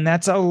 and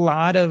it's a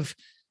lot of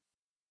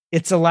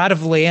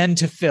land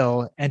to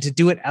fill, and to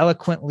do it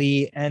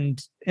eloquently.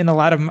 And in a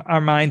lot of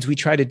our minds, we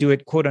try to do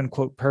it quote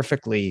unquote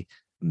perfectly.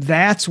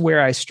 That's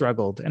where I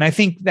struggled. And I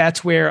think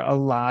that's where a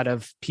lot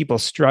of people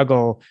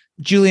struggle.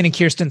 Julian and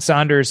Kirsten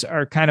Saunders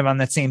are kind of on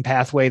that same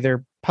pathway.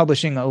 They're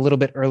publishing a little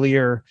bit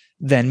earlier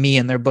than me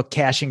in their book,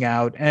 Cashing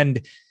Out.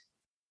 And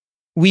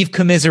we've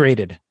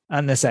commiserated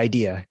on this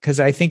idea because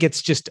I think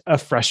it's just a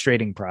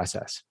frustrating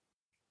process.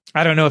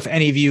 I don't know if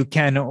any of you,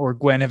 Ken or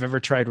Gwen, have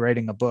ever tried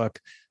writing a book,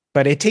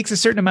 but it takes a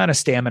certain amount of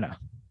stamina.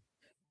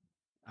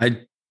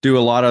 I do a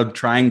lot of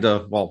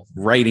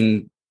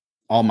writing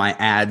all my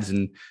ads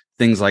and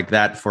things like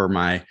that for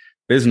my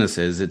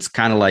businesses. It's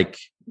kind of like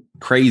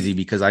crazy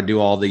because I do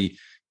all the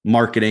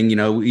marketing,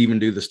 we even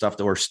do the stuff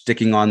that we're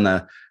sticking on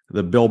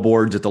the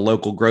billboards at the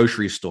local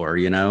grocery store,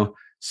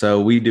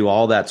 So we do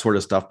all that sort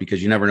of stuff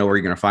because you never know where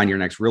you're going to find your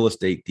next real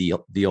estate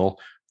deal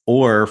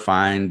or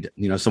find,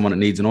 someone that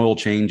needs an oil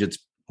change. It's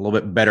a little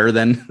bit better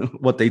than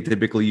what they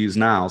typically use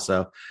now.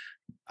 So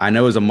I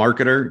know as a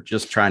marketer,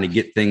 just trying to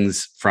get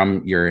things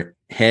from your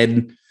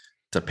head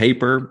to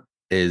paper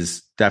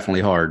is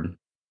definitely hard.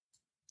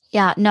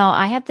 Yeah, no,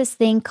 I have this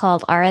thing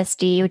called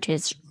RSD, which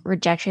is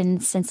rejection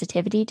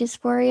sensitivity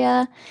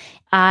dysphoria.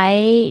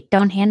 I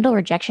don't handle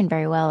rejection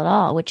very well at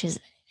all, which is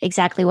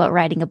exactly what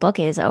writing a book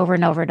is, over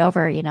and over and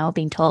over,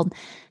 being told,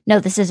 no,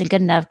 this isn't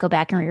good enough, go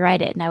back and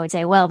rewrite it. And I would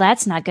say, well,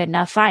 that's not good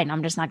enough. Fine.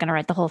 I'm just not going to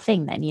write the whole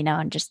thing then,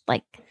 and just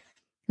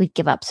we'd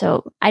give up.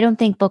 So I don't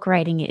think book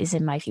writing is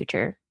in my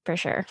future for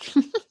sure.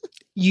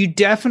 you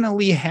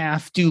definitely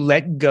have to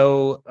let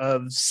go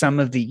of some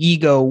of the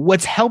ego.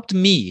 What's helped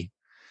me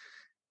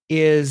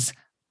is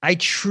I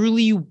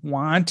truly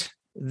want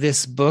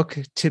this book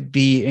to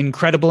be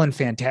incredible and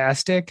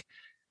fantastic.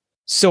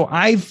 So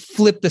I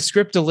flipped the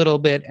script a little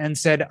bit and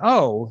said,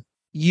 oh,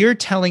 you're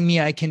telling me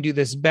I can do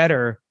this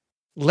better.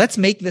 Let's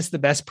make this the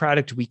best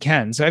product we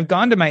can. So I've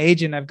gone to my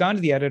agent, I've gone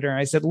to the editor, and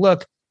I said,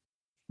 look,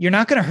 you're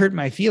not going to hurt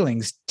my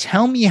feelings.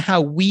 Tell me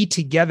how we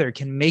together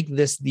can make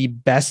this the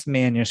best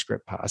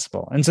manuscript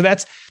possible. And so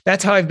that's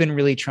how I've been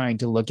really trying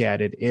to look at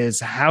it,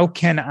 is how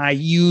can I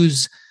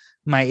use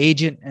my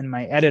agent and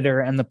my editor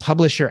and the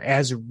publisher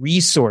as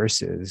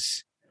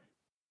resources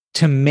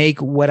to make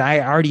what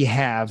I already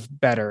have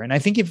better. And I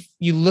think if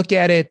you look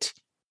at it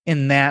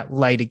in that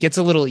light, it gets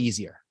a little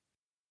easier.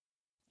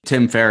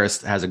 Tim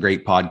Ferriss has a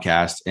great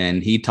podcast,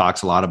 and he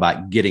talks a lot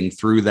about getting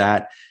through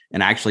that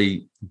and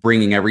actually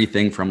bringing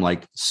everything from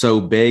like so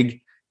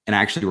big and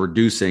actually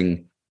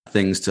reducing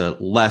things to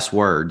less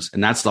words.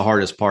 And that's the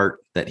hardest part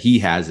that he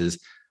has, is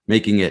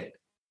making it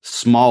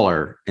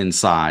smaller in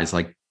size,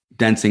 like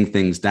densing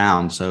things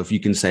down. So if you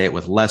can say it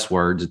with less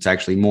words, it's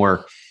actually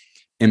more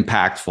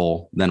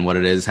impactful than what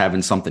it is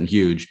having something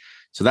huge.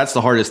 So that's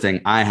the hardest thing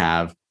I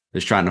have,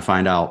 is trying to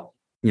find out,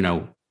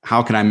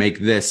 how can I make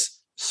this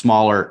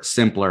smaller,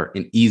 simpler,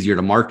 and easier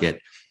to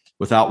market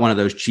without one of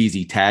those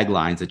cheesy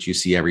taglines that you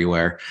see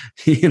everywhere,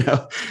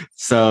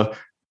 So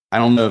I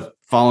don't know if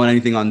following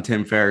anything on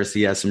Tim Ferriss,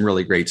 he has some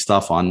really great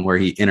stuff on where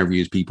he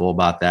interviews people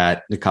about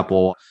that, a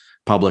couple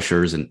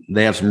publishers, and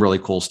they have some really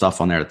cool stuff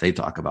on there that they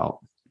talk about.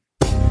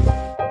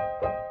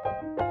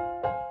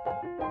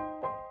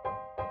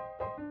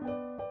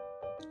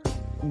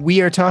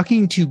 We are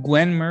talking to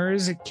Gwen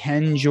Merz,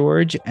 Ken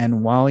George, and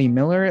Walli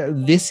Miller.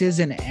 This is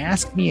an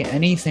Ask Me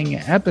Anything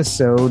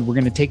episode. We're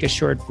going to take a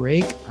short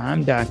break.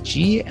 I'm Doc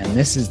G, and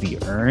this is the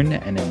Earn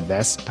and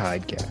Invest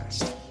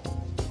podcast.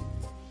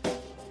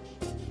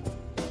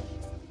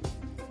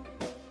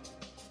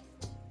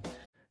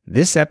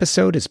 This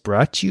episode is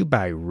brought to you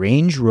by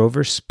Range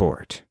Rover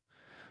Sport.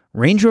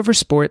 Range Rover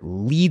Sport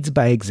leads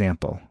by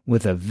example.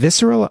 With a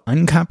visceral,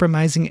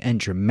 uncompromising,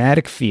 and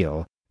dramatic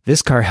feel,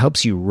 this car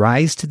helps you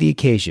rise to the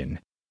occasion.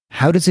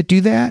 How does it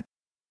do that?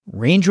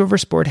 Range Rover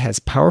Sport has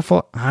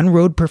powerful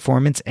on-road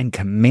performance and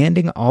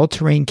commanding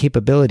all-terrain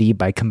capability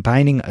by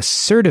combining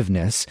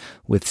assertiveness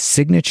with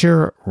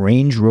signature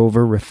Range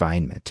Rover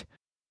refinement.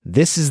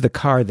 This is the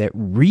car that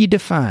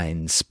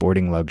redefines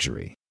sporting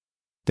luxury.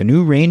 The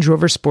new Range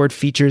Rover Sport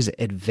features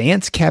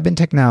advanced cabin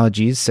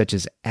technologies such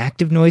as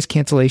active noise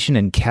cancellation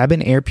and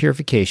cabin air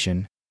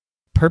purification,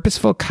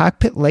 purposeful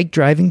cockpit-like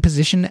driving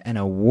position, and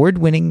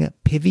award-winning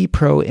Pivi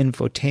Pro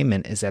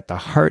infotainment is at the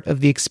heart of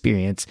the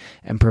experience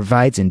and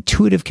provides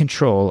intuitive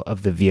control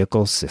of the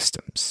vehicle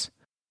systems.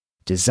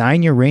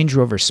 Design your Range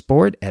Rover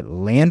Sport at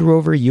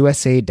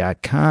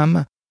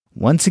LandRoverUSA.com.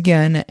 Once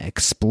again,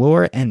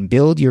 explore and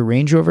build your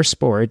Range Rover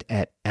Sport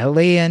at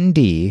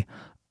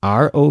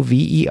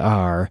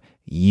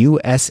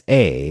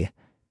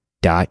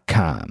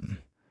LandRoverUSA.com.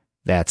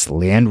 That's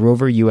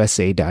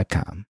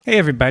LandRoverUSA.com. Hey,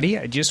 everybody.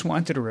 I just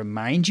wanted to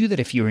remind you that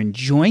if you're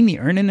enjoying the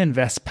Earn and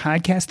Invest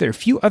podcast, there are a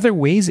few other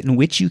ways in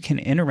which you can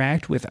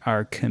interact with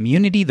our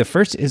community. The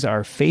first is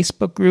our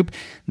Facebook group.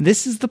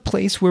 This is the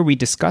place where we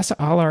discuss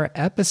all our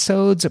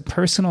episodes,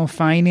 personal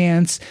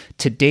finance,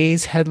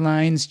 today's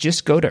headlines.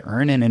 Just go to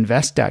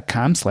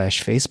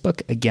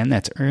earnandinvest.com/Facebook. Again,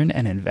 that's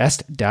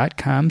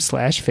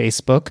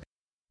earnandinvest.com/Facebook.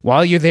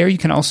 While you're there, you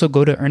can also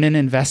go to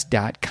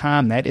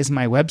earnandinvest.com. That is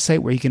my website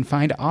where you can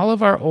find all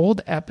of our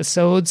old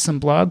episodes, some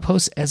blog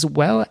posts, as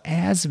well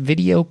as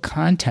video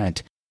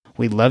content.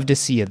 We'd love to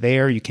see you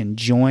there. You can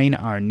join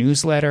our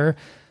newsletter.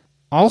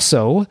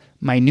 Also,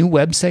 my new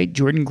website,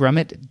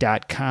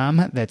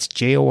 jordangrummett.com, that's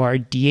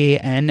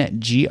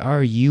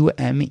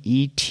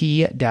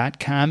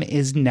JORDANGRUMET.com,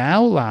 is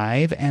now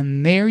live,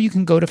 and there you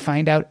can go to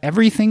find out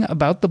everything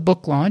about the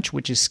book launch,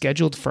 which is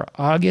scheduled for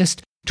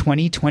August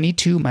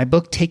 2022. My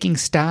book, Taking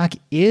Stock,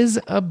 is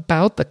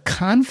about the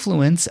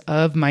confluence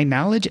of my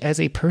knowledge as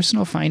a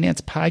personal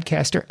finance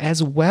podcaster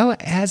as well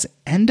as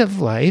end of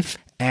life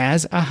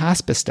as a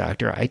hospice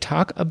doctor. I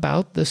talk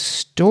about the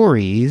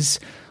stories,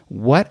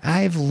 what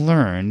I've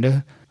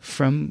learned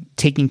from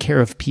taking care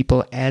of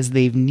people as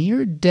they've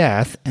neared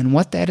death, and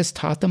what that has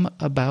taught them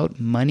about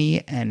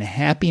money and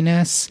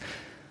happiness.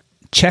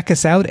 Check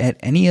us out at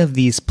any of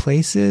these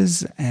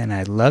places, and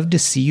I'd love to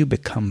see you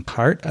become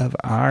part of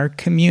our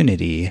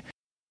community.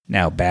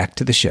 Now back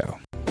to the show.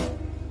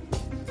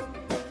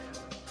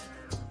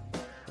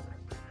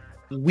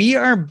 We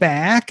are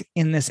back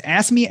in this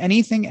Ask Me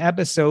Anything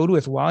episode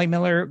with Walli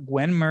Miller,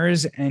 Gwen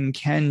Merz, and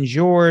Ken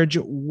George.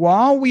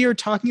 While we are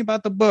talking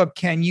about the book,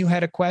 Ken, you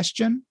had a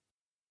question?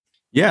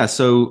 Yeah.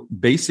 So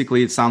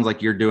basically, it sounds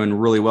like you're doing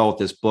really well with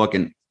this book,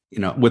 and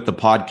with the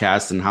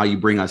podcast and how you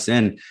bring us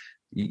in.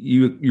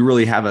 You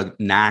really have a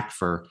knack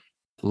for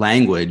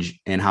language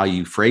and how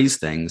you phrase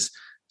things.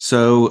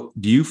 So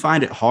do you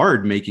find it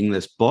hard making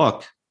this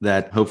book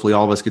that hopefully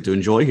all of us get to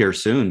enjoy here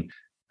soon?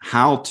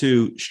 how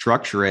to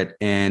structure it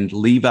and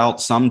leave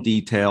out some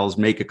details,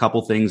 make a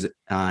couple things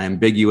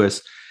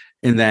ambiguous,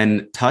 and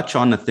then touch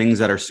on the things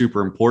that are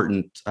super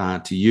important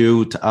to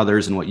you, to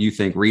others, and what you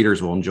think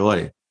readers will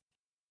enjoy?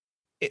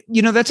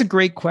 That's a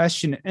great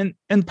question.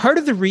 And part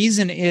of the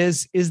reason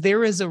is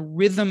there is a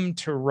rhythm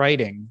to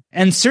writing.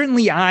 And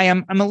certainly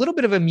I'm a little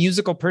bit of a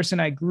musical person.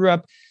 I grew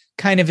up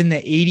kind of in the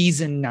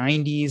 80s and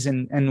 90s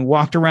and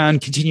walked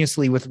around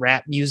continuously with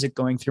rap music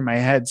going through my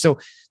head. So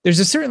there's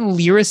a certain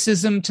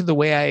lyricism to the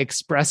way I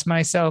express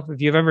myself.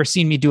 If you've ever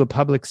seen me do a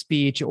public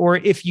speech, or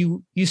if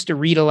you used to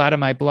read a lot of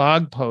my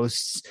blog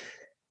posts,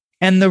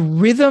 and the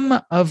rhythm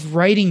of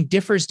writing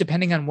differs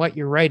depending on what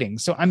you're writing.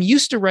 So I'm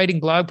used to writing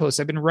blog posts.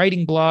 I've been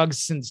writing blogs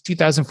since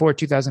 2004,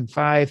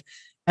 2005.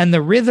 And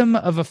the rhythm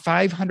of a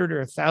 500 or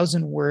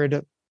 1,000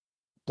 word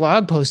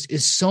blog post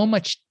is so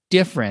much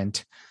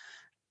different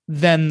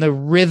than the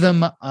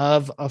rhythm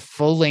of a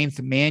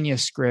full-length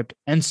manuscript.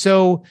 And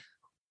so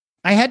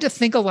I had to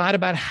think a lot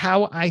about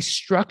how I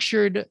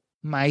structured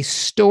my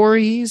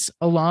stories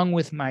along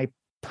with my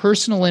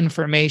personal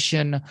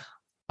information,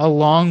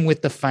 along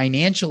with the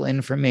financial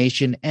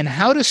information, and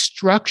how to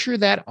structure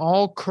that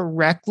all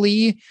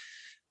correctly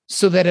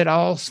so that it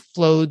all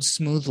flowed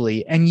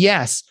smoothly. And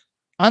yes,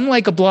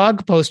 unlike a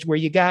blog post where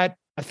you got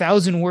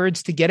 1,000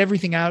 words to get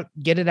everything out,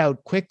 get it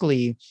out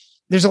quickly,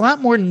 there's a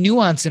lot more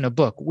nuance in a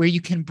book where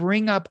you can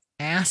bring up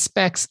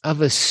aspects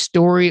of a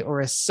story or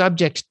a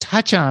subject,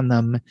 touch on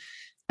them,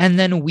 and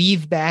then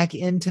weave back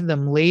into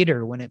them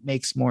later when it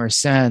makes more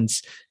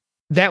sense.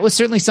 That was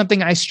certainly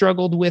something I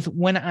struggled with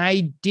when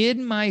I did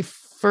my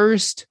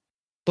first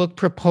book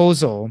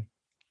proposal.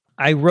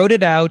 I wrote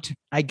it out.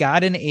 I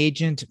got an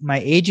agent. My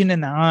agent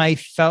and I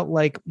felt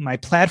like my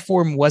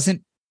platform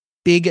wasn't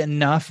big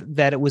enough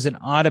that it was an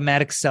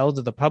automatic sell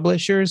to the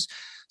publishers.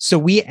 So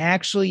we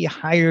actually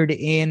hired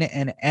in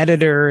an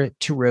editor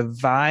to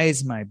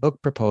revise my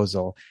book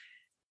proposal.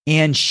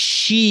 And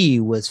she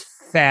was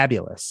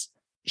fabulous.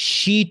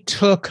 She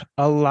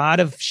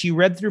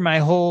read through my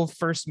whole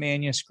first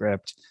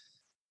manuscript,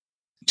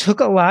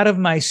 took a lot of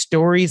my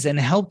stories and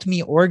helped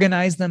me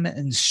organize them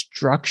and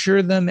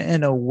structure them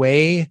in a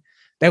way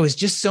that was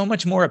just so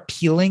much more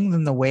appealing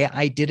than the way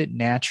I did it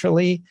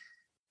naturally.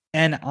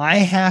 And I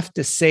have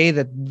to say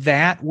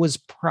that was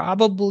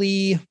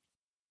probably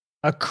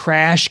a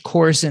crash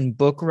course in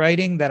book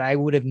writing that I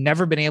would have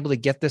never been able to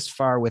get this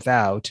far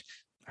without.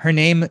 Her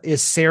name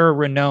is Sarah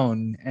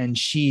Renone, and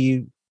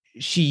she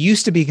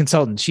used to be a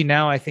consultant. She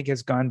now, I think,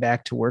 has gone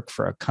back to work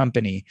for a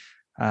company.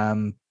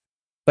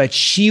 But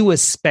she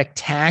was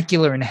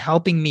spectacular in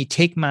helping me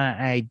take my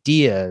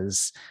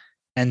ideas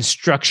and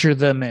structure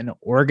them and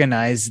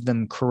organize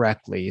them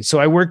correctly. So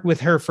I worked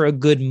with her for a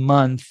good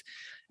month.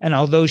 And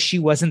although she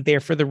wasn't there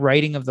for the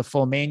writing of the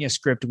full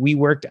manuscript, we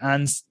worked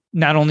on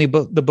not only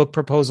the book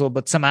proposal,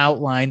 but some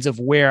outlines of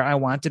where I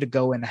wanted to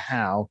go and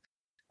how.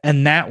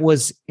 And that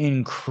was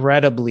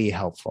incredibly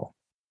helpful.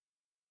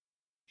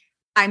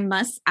 I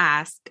must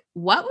ask,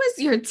 what was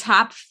your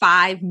top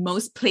 5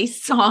 most played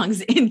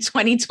songs in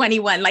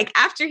 2021? Like,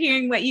 after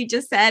hearing what you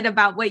just said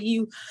about what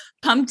you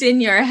pumped in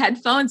your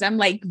headphones, I'm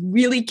like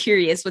really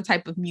curious what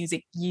type of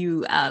music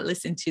you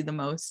listen to the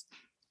most.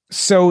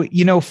 So,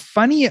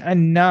 funny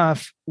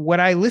enough, what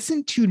I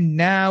listen to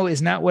now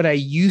is not what I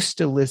used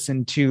to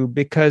listen to,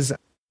 because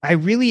I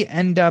really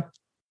end up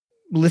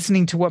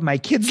listening to what my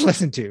kids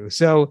listen to.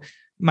 So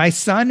my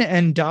son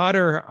and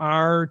daughter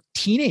are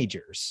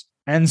teenagers.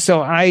 And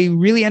so I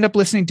really end up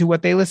listening to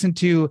what they listen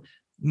to.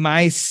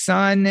 My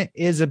son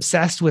is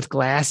obsessed with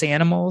glass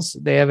animals.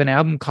 They have an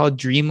album called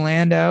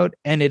Dreamland out,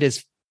 and it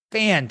is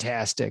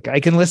fantastic. I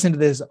can listen to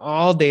this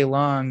all day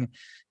long.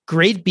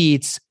 Great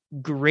beats,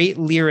 great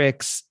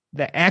lyrics.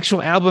 The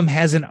actual album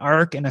has an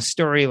arc and a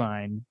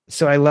storyline.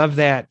 So I love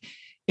that.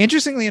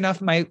 Interestingly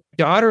enough, my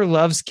daughter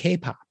loves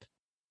K-pop.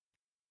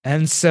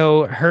 And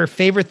so her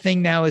favorite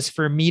thing now is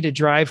for me to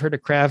drive her to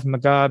Krav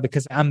Maga,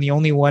 because I'm the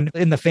only one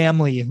in the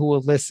family who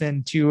will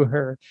listen to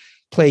her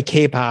play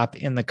K-pop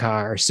in the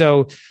car.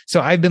 So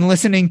I've been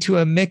listening to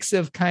a mix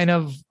of kind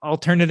of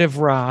alternative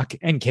rock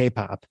and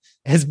K-pop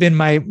has been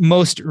my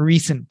most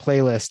recent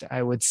playlist,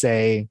 I would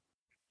say,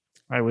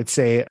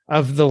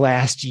 of the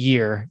last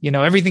year.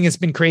 Everything has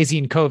been crazy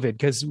in COVID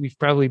because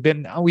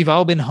we've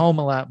all been home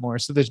a lot more.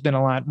 So there's been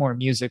a lot more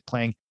music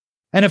playing.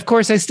 And of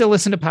course, I still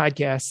listen to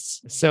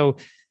podcasts. So,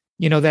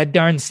 that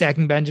darn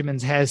Stacking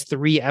Benjamins has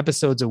 3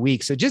 episodes a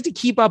week. So just to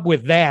keep up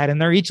with that,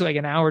 and they're each like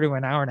an hour to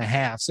an hour and a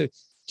half. So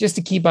just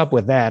to keep up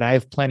with that, I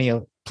have plenty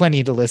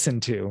to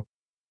listen to.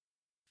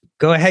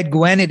 Go ahead,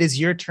 Gwen. It is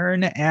your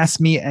turn. Ask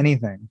me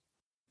anything.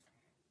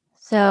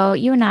 So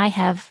you and I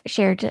have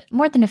shared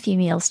more than a few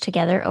meals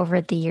together over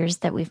the years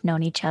that we've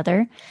known each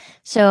other.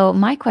 So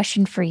my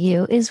question for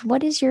you is,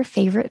 what is your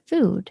favorite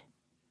food?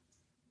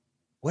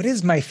 What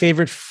is my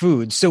favorite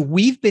food? So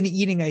we've been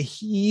eating a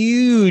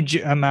huge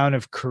amount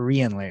of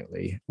Korean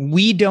lately.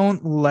 We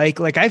don't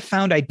I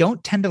found I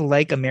don't tend to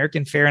like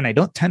American fare, and I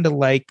don't tend to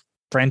like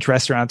French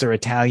restaurants or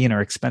Italian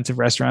or expensive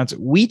restaurants.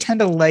 We tend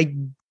to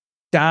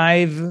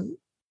dive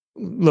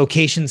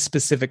location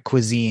specific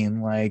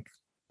cuisine, like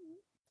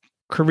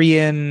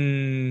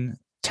Korean,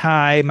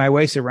 Thai. My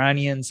wife's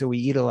Iranian, so we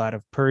eat a lot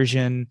of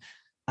Persian.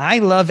 I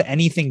love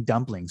anything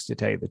dumplings, to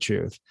tell you the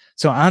truth.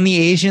 So on the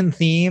Asian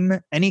theme,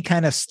 any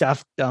kind of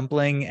stuffed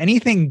dumpling,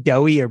 anything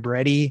doughy or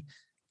bready,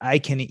 I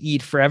can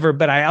eat forever.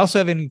 But I also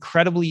have an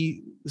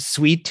incredibly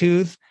sweet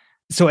tooth.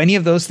 So any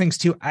of those things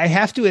too. I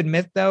have to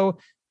admit, though,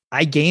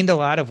 I gained a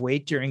lot of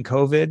weight during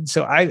COVID.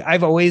 So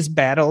I've always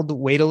battled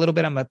weight a little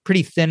bit. I'm a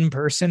pretty thin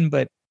person,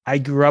 but I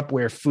grew up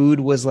where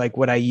food was like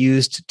what I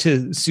used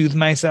to soothe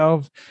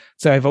myself.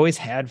 So I've always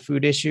had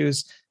food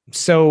issues.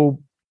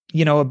 So,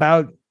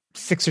 about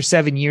 6 or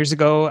 7 years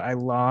ago, I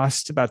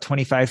lost about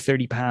 25,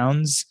 30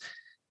 pounds,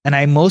 and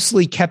I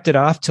mostly kept it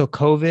off till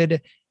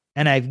COVID.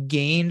 And I've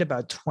gained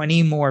about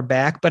 20 more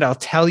back. But I'll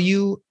tell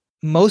you,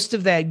 most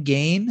of that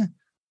gain,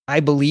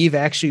 I believe,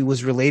 actually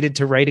was related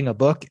to writing a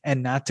book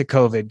and not to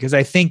COVID. Because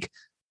I think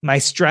my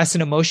stress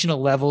and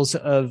emotional levels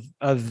of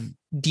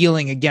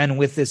dealing again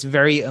with this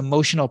very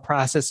emotional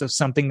process of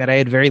something that I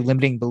had very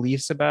limiting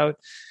beliefs about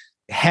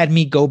had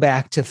me go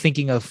back to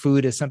thinking of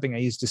food as something I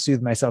used to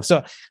soothe myself.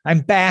 So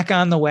I'm back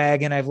on the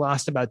wagon. I've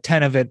lost about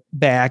 10 of it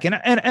back. And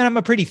I'm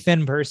a pretty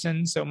thin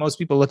person. So most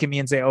people look at me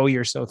and say, oh,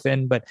 you're so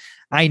thin, but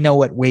I know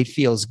what weight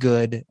feels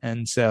good.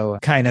 And so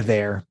kind of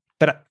there,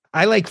 but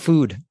I like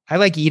food. I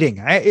like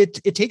eating.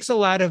 It takes a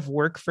lot of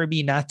work for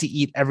me not to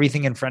eat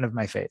everything in front of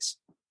my face.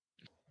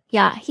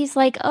 Yeah. He's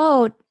like,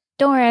 oh,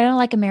 don't worry, I don't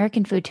like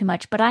American food too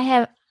much, but I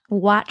have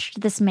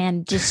watched this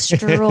man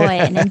destroy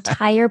an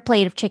entire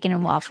plate of chicken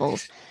and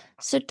waffles.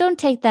 So don't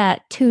take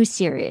that too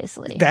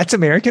seriously. That's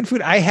American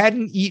food. I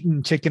hadn't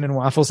eaten chicken and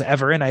waffles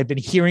ever, and I'd been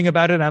hearing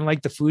about it on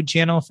like the Food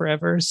Channel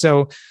forever.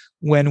 So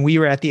when we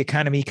were at the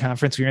Economy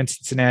Conference, we were in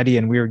Cincinnati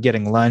and we were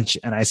getting lunch,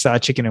 and I saw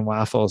chicken and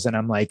waffles, and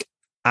I'm like,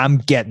 I'm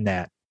getting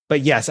that.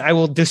 But yes, I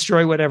will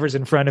destroy whatever's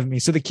in front of me.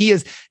 So the key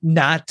is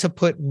not to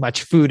put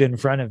much food in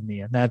front of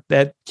me, and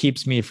that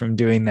keeps me from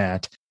doing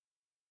that.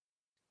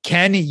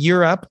 Ken,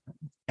 you're up.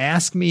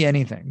 Ask me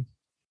anything.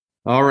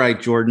 All right,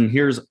 Jordan,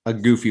 here's a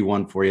goofy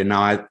one for you.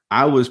 Now,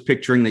 I was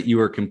picturing that you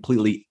were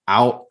completely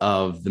out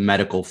of the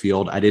medical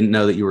field. I didn't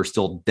know that you were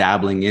still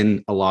dabbling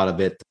in a lot of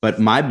it. But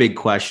my big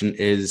question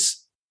is,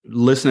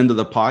 listening to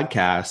the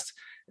podcast,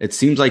 it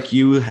seems like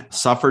you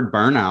suffered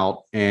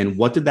burnout. And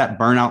what did that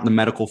burnout in the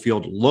medical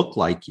field look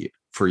like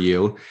for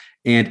you?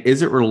 And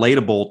is it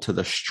relatable to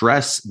the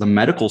stress the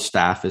medical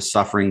staff is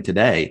suffering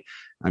today?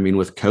 I mean,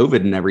 with COVID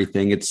and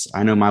everything,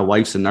 I know my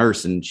wife's a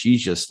nurse and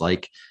she's just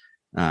like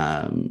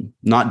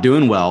not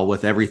doing well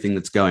with everything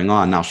that's going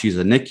on. Now she's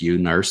a NICU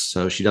nurse,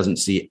 so she doesn't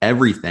see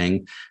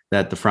everything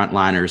that the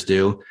frontliners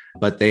do,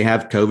 but they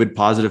have COVID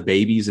positive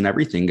babies and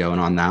everything going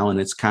on now. And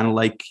it's kind of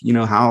like,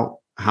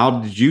 how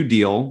did you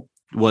deal?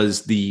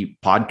 Was the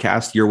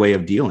podcast your way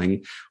of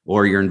dealing,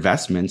 or your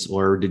investments,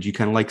 or did you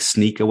kind of like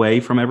sneak away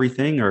from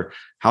everything, or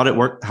how did it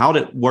work? How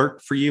did it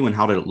work for you, and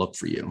how did it look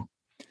for you?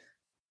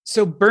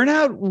 So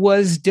burnout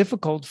was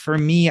difficult for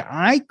me.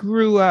 I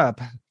grew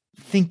up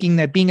thinking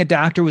that being a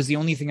doctor was the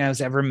only thing I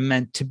was ever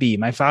meant to be.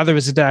 My father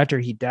was a doctor.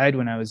 He died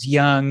when I was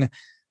young.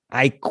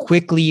 I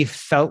quickly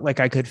felt like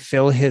I could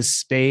fill his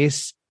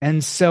space.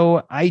 And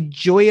so I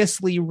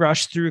joyously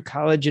rushed through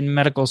college and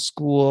medical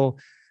school,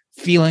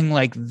 feeling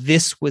like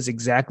this was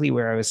exactly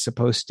where I was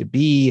supposed to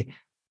be.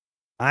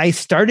 I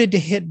started to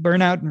hit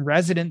burnout in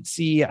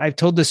residency. I've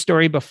told this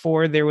story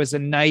before. There was a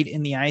night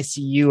in the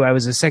ICU. I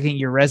was a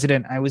second-year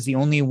resident. I was the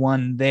only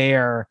one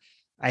there.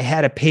 I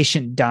had a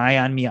patient die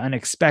on me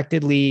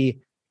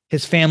unexpectedly.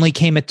 His family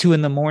came at 2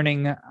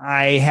 a.m.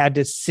 I had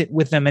to sit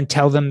with them and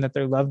tell them that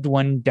their loved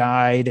one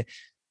died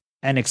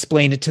and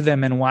explain it to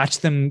them and watch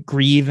them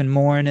grieve and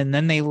mourn. And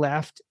then they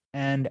left.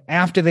 And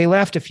after they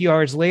left, a few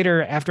hours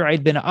later, after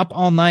I'd been up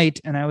all night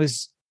and I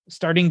was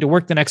starting to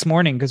work the next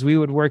morning, because we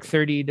would work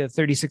 30 to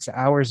 36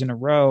 hours in a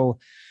row,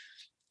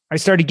 I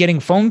started getting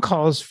phone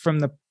calls from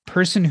the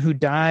person who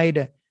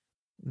died,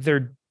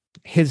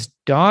 his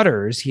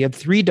daughters. He had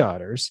 3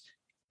 daughters.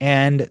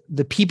 And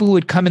the people who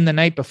had come in the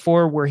night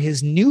before were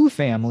his new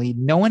family.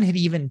 No one had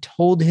even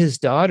told his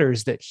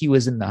daughters that he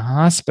was in the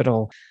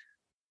hospital.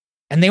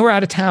 And they were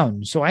out of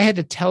town. So I had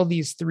to tell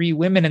these 3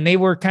 women, and they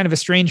were kind of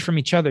estranged from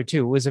each other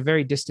too. It was a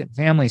very distant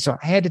family. So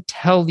I had to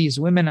tell these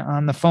women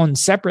on the phone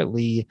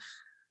separately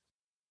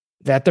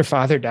that their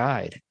father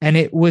died. And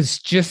it was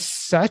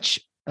just such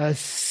a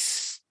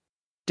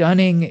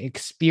stunning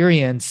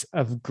experience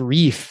of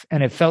grief.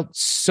 And it felt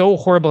so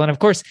horrible. And of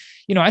course,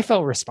 I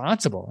felt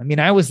responsible. I mean,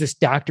 I was this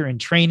doctor in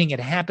training. It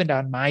happened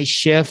on my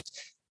shift.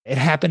 It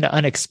happened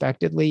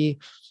unexpectedly.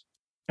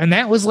 And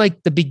that was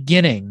like the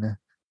beginning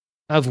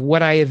of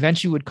what I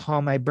eventually would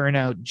call my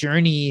burnout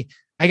journey.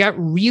 I got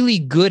really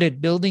good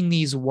at building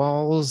these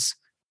walls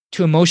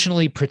to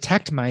emotionally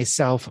protect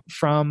myself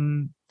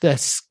from the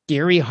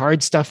scary,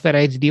 hard stuff that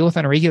I had to deal with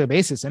on a regular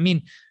basis. I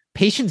mean,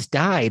 patients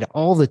died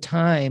all the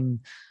time.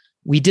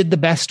 We did the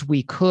best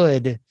we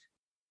could.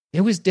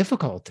 It was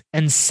difficult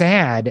and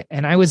sad.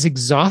 And I was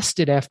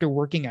exhausted after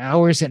working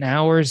hours and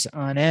hours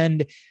on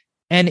end.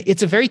 And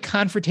it's a very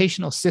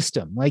confrontational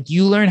system. Like,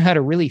 you learn how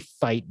to really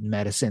fight in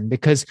medicine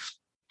because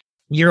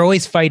you're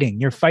always fighting.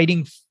 You're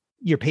fighting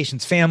your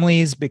patients'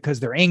 families because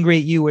they're angry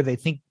at you or they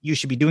think you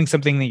should be doing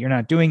something that you're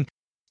not doing.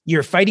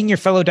 You're fighting your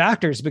fellow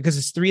doctors because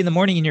it's 3 a.m.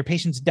 and your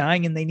patient's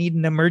dying and they need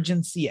an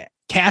emergency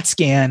CAT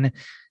scan.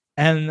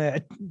 And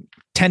the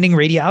attending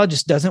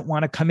radiologist doesn't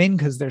want to come in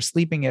because they're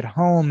sleeping at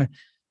home.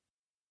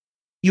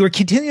 You are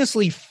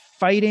continuously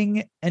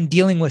fighting and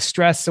dealing with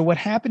stress. So what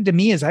happened to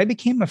me is I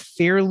became a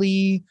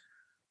fairly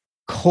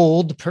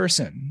cold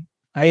person.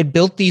 I had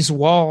built these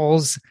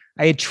walls.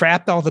 I had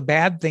trapped all the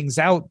bad things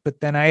out, but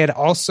then I had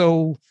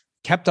also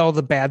kept all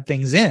the bad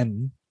things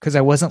in because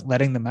I wasn't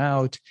letting them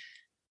out.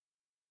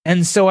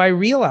 And so I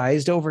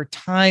realized over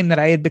time that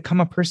I had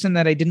become a person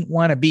that I didn't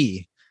want to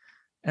be.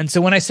 And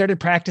so when I started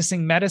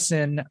practicing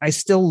medicine, I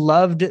still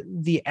loved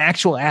the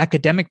actual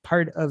academic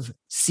part of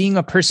seeing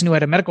a person who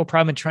had a medical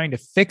problem and trying to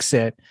fix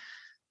it.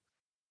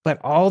 But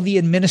all the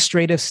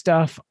administrative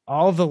stuff,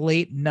 all the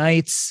late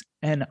nights,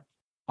 and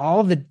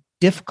all the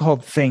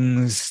difficult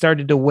things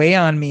started to weigh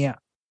on me.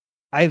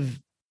 I've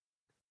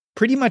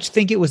pretty much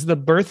think it was the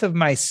birth of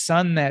my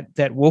son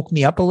that woke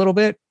me up a little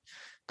bit.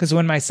 Because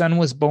when my son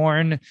was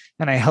born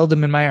and I held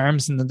him in my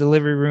arms in the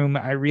delivery room,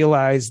 I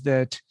realized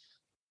that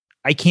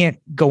I can't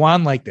go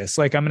on like this.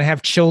 Like, I'm going to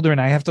have children.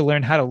 I have to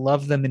learn how to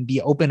love them and be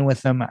open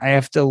with them. I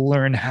have to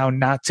learn how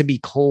not to be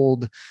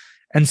cold.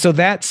 And so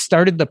that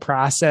started the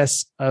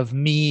process of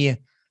me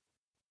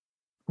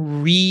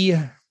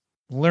relearning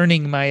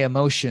my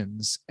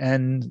emotions.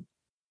 And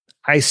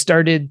I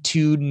started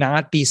to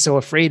not be so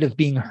afraid of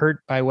being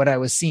hurt by what I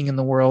was seeing in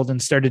the world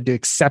and started to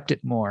accept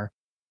it more.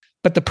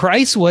 But the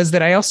price was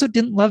that I also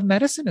didn't love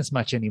medicine as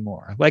much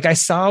anymore. Like, I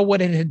saw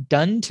what it had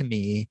done to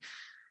me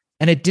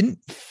and it didn't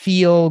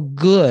feel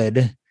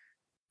good.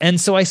 And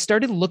so I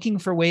started looking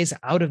for ways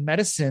out of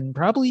medicine,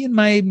 probably in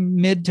my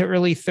mid to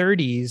early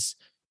 30s.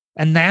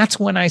 And that's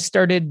when I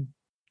started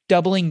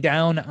doubling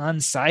down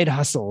on side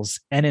hustles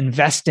and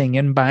investing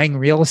and buying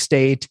real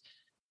estate.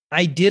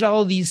 I did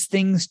all these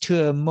things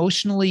to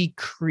emotionally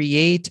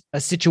create a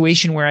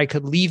situation where I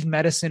could leave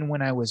medicine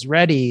when I was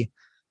ready.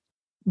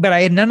 But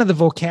I had none of the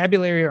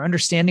vocabulary or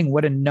understanding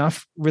what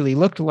enough really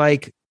looked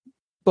like,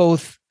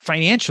 both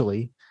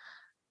financially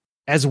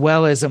as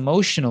well as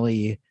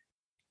emotionally.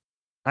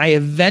 I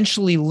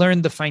eventually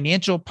learned the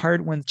financial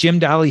part when Jim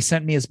Dolly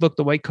sent me his book,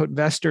 The White Coat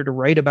Investor, to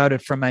write about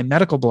it from my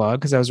medical blog,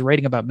 because I was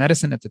writing about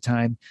medicine at the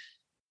time.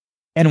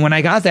 And when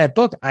I got that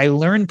book, I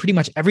learned pretty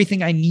much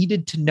everything I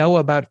needed to know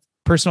about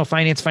personal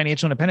finance,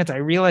 financial independence. I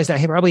realized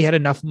I probably had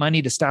enough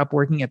money to stop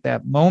working at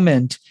that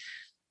moment.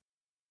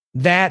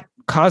 That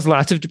caused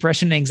lots of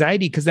depression and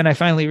anxiety, because then I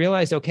finally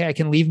realized, okay, I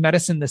can leave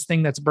medicine, this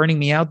thing that's burning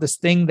me out, this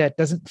thing that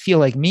doesn't feel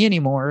like me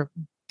anymore.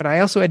 But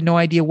I also had no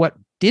idea what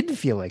did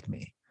feel like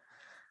me.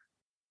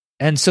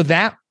 And so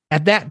that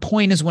at that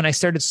point is when I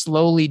started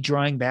slowly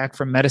drawing back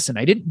from medicine.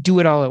 I didn't do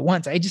it all at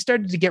once. I just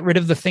started to get rid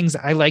of the things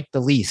I liked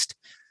the least.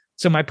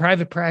 So my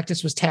private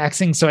practice was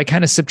taxing. So I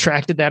kind of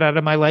subtracted that out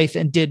of my life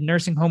and did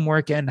nursing home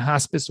work and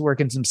hospice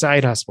work and some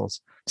side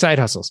hustles.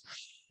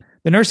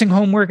 The nursing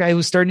home work, I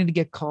was starting to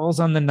get calls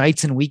on the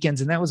nights and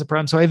weekends, and that was a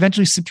problem. So I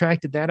eventually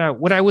subtracted that out.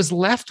 What I was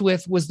left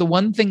with was the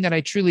one thing that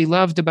I truly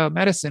loved about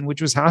medicine,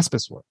 which was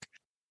hospice work.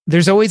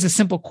 There's always a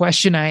simple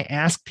question I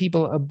ask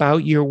people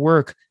about your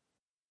work.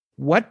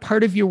 What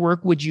part of your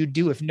work would you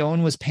do if no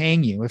one was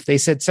paying you? If they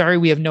said, sorry,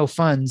 we have no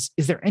funds,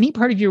 is there any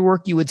part of your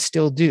work you would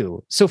still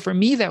do? So for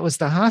me, that was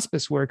the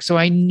hospice work. So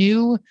I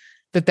knew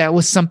that that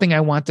was something I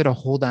wanted to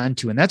hold on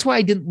to. And that's why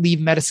I didn't leave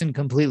medicine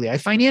completely. I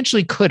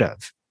financially could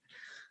have,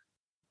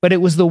 but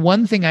it was the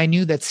one thing I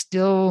knew that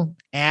still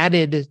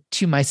added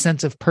to my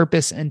sense of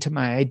purpose and to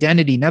my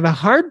identity. Now, the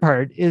hard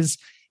part is,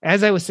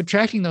 as I was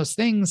subtracting those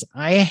things,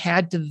 I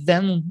had to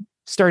then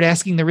start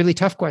asking the really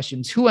tough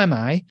questions. Who am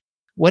I?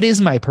 What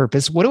is my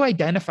purpose? What do I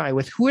identify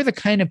with? Who are the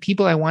kind of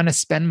people I want to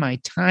spend my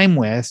time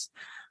with?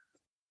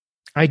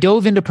 I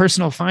dove into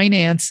personal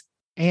finance.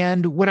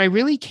 And what I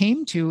really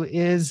came to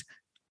is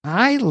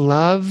I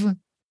love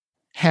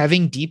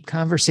having deep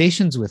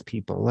conversations with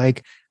people.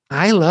 Like,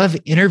 I love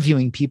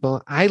interviewing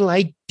people. I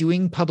like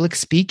doing public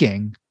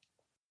speaking.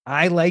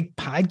 I like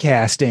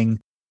podcasting.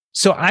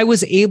 So I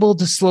was able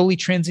to slowly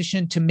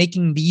transition to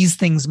making these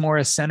things more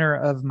a center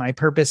of my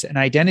purpose and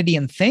identity.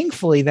 And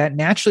thankfully, that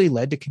naturally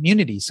led to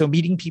community. So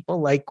meeting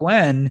people like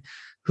Gwen,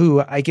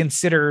 who I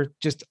consider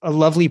just a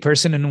lovely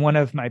person and one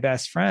of my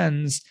best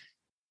friends,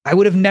 I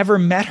would have never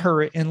met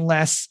her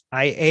unless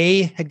I,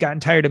 A, had gotten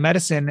tired of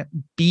medicine,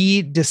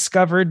 B,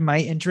 discovered my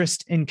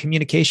interest in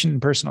communication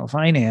and personal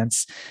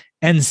finance,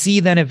 and C,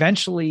 then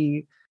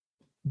eventually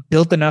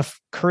built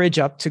enough courage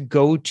up to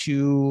go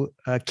to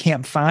a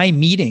Camp Phi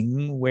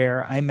meeting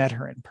where I met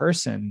her in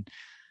person.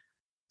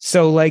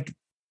 So like,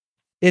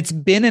 it's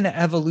been an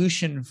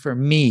evolution for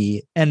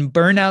me, and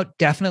burnout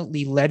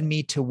definitely led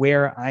me to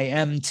where I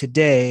am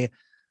today.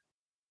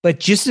 But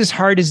just as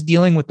hard as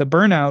dealing with the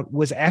burnout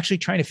was actually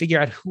trying to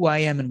figure out who I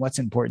am and what's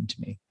important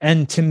to me.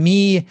 And to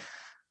me,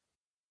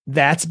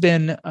 that's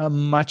been a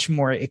much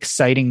more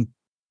exciting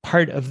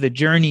part of the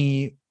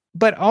journey,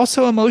 but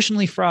also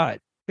emotionally fraught,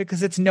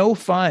 because it's no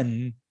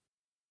fun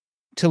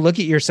to look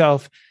at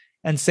yourself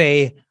and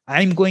say,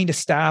 I'm going to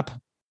stop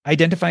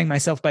identifying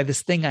myself by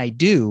this thing I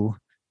do,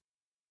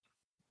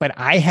 but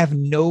I have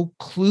no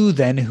clue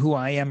then who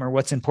I am or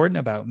what's important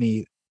about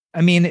me.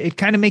 I mean, it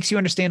kind of makes you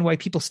understand why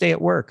people stay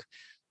at work.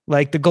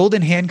 Like the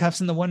golden handcuffs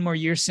and the one more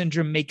year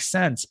syndrome makes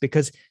sense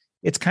because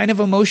it's kind of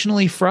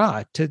emotionally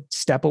fraught to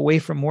step away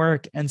from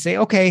work and say,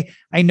 okay,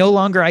 I no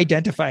longer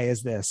identify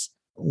as this.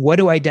 What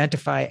do I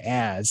identify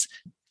as?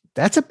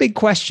 That's a big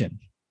question.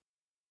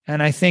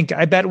 And I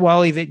bet,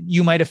 Walli, that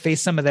you might have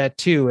faced some of that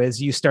too,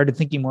 as you started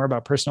thinking more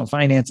about personal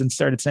finance and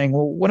started saying,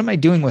 well, what am I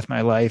doing with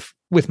my life,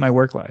 with my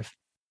work life?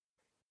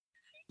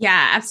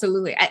 Yeah,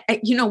 absolutely.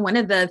 One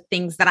of the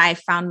things that I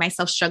found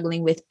myself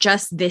struggling with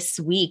just this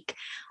week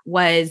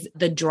was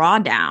the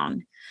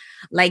drawdown.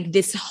 Like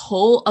this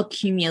whole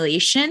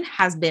accumulation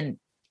has been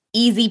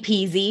easy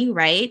peasy,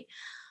 right?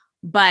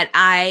 But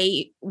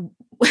I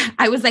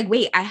was like,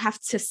 wait, I have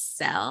to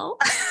sell.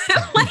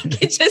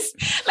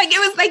 It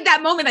was like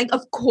that moment. Like,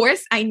 of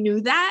course I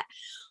knew that,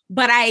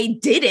 but I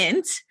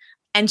didn't.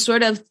 And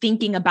sort of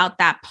thinking about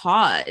that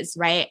pause,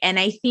 right? And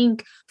I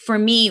think for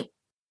me,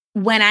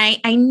 when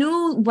I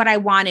knew what I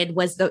wanted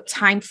was the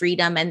time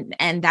freedom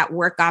and that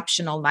work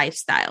optional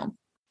lifestyle.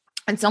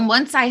 And so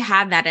once I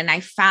had that, and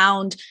I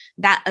found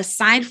that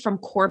aside from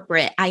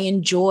corporate, I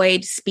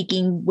enjoyed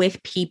speaking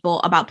with people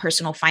about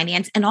personal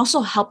finance and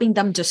also helping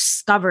them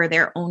discover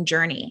their own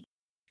journey.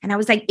 And I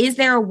was like, is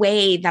there a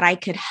way that I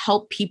could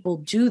help people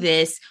do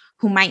this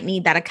who might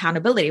need that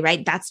accountability,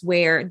 right? That's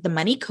where the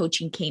money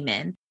coaching came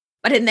in.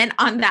 But and then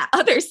on that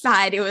other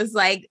side, it was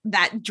like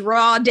that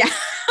drawdown,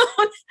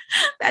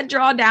 that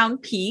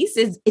drawdown piece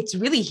it's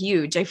really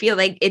huge. I feel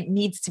like it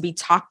needs to be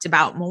talked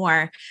about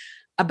more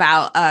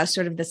about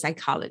sort of the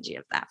psychology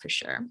of that for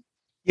sure.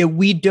 Yeah,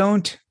 we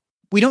don't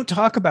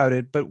talk about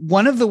it, but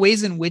one of the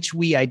ways in which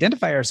we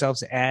identify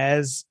ourselves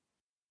as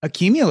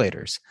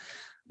accumulators,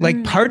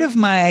 like part of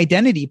my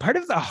identity, part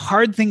of the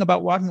hard thing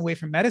about walking away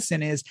from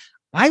medicine is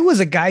I was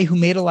a guy who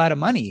made a lot of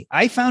money.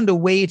 I found a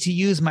way to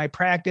use my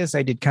practice.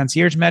 I did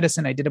concierge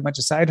medicine. I did a bunch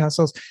of side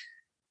hustles.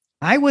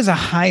 I was a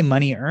high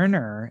money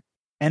earner.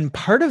 And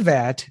part of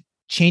that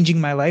changing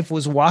my life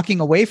was walking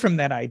away from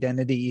that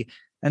identity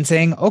and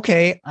saying,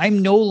 okay,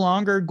 I'm no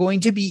longer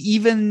going to be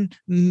even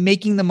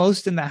making the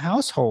most in the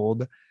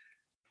household,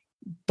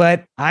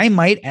 but I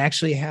might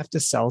actually have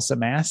to sell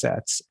some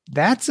assets.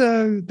 That's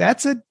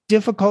a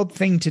difficult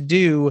thing to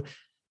do.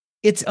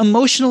 It's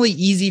emotionally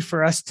easy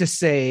for us to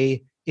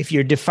say, if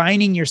you're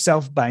defining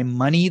yourself by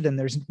money, then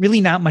there's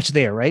really not much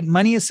there, right?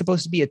 Money is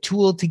supposed to be a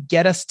tool to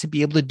get us to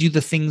be able to do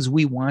the things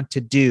we want to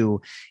do.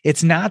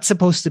 It's not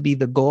supposed to be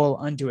the goal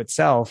unto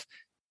itself.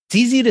 It's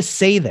easy to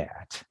say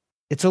that.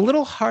 It's a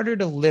little harder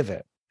to live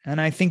it.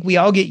 And I think we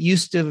all get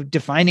used to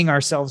defining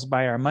ourselves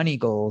by our money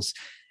goals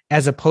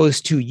as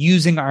opposed to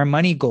using our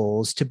money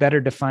goals to better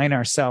define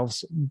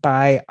ourselves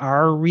by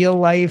our real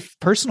life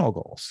personal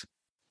goals.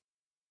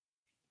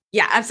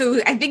 Yeah,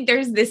 absolutely. I think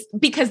there's this,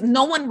 because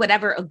no one would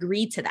ever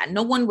agree to that.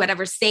 No one would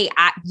ever say,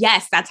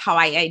 yes, that's how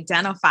I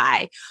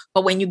identify.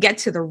 But when you get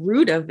to the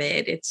root of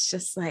it, it's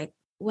just like,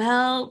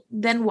 well,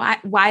 then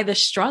why the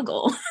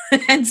struggle?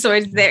 And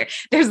so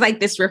there's like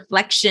this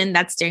reflection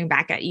that's staring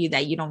back at you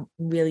that you don't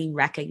really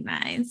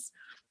recognize.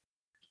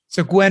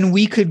 So Gwen,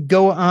 we could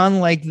go on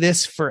like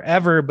this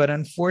forever, but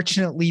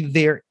unfortunately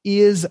there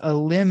is a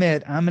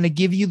limit. I'm going to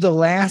give you the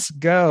last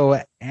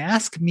go.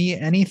 Ask me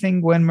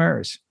anything, Gwen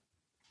Merz.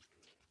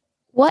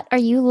 What are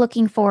you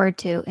looking forward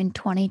to in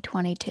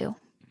 2022?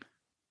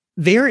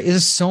 There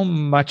is so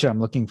much I'm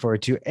looking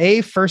forward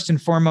to. First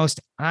and foremost,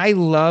 I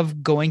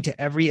love going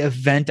to every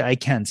event I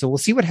can. So we'll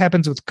see what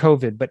happens with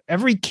COVID, but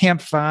every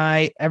Camp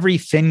Fi, every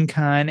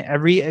FinCon,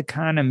 every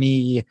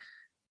economy,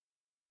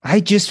 I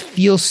just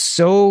feel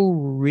so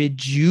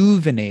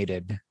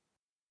rejuvenated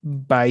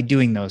by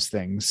doing those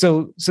things.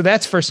 So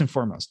that's first and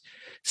foremost.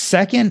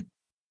 Second,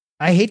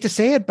 I hate to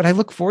say it, but I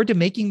look forward to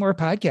making more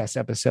podcast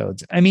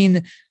episodes. I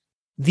mean,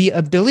 the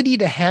ability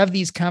to have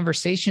these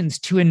conversations,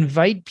 to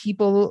invite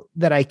people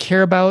that I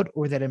care about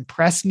or that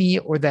impress me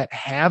or that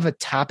have a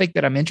topic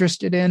that I'm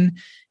interested in,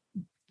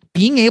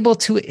 being able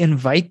to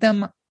invite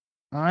them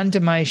onto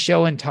my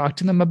show and talk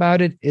to them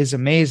about it is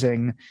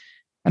amazing.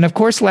 And of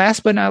course,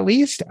 last but not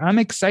least, I'm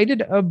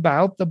excited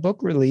about the book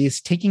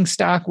release. Taking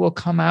Stock will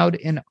come out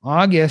in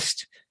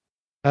August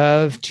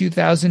of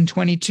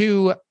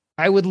 2022.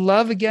 I would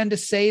love again to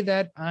say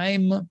that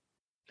I'm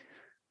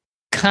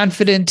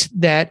confident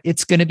that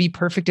it's going to be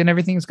perfect and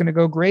everything is going to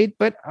go great.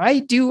 But I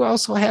do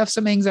also have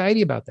some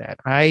anxiety about that.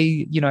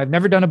 I've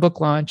never done a book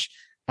launch.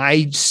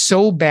 I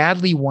so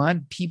badly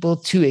want people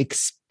to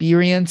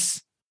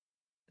experience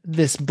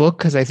this book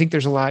because I think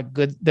there's a lot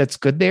good that's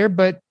good there.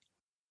 But,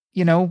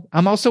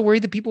 I'm also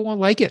worried that people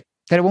won't like it,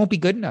 that it won't be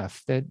good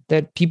enough,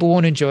 that people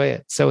won't enjoy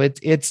it. So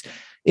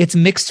it's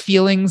mixed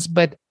feelings.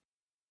 But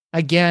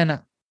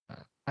again,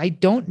 I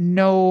don't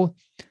know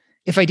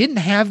if I didn't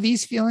have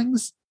these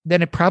feelings,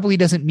 then it probably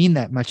doesn't mean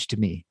that much to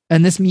me.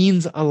 And this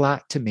means a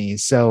lot to me.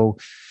 So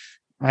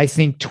I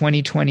think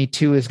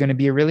 2022 is going to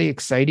be a really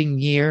exciting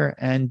year.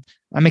 And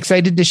I'm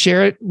excited to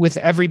share it with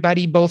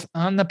everybody, both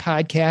on the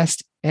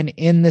podcast and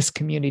in this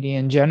community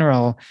in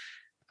general,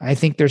 I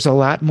think there's a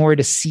lot more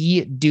to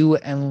see, do,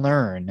 and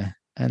learn.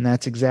 And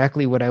that's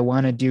exactly what I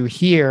want to do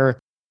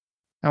here.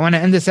 I want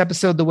to end this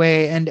episode the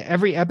way I end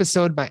every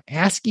episode by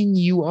asking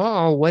you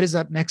all what is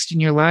up next in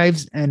your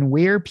lives and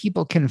where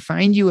people can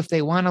find you if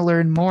they want to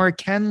learn more.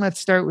 Ken, let's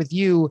start with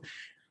you.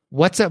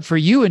 What's up for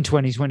you in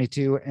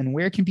 2022 and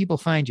where can people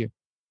find you?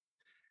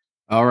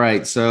 All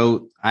right.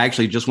 So I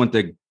actually just went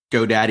to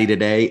GoDaddy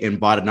today and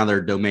bought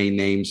another domain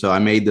name. So I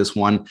made this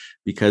one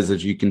because,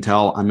 as you can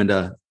tell, I'm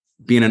into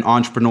being an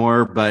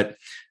entrepreneur, but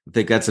I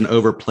think that's an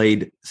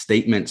overplayed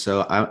statement.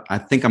 So I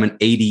think I'm an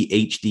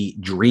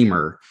ADHD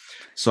dreamer.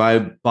 So I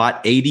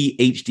bought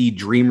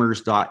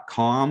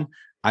ADHDdreamers.com.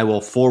 I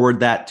will forward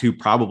that to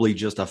probably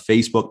just a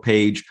Facebook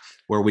page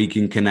where we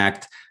can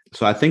connect.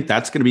 So I think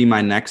that's going to be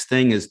my next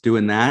thing, is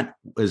doing that.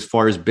 As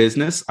far as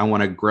business, I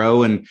want to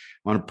grow and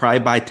want to probably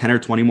buy 10 or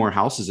 20 more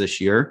houses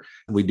this year.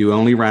 We do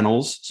only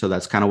rentals. So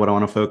that's kind of what I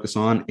want to focus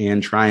on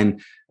and try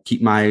and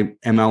keep my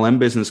MLM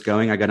business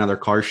going. I got another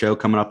car show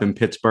coming up in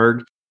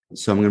Pittsburgh.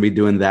 So I'm going to be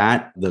doing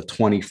that the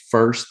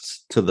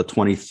 21st to the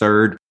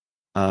 23rd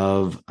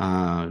of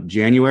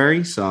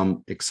January. So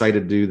I'm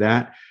excited to do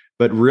that.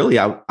 But really,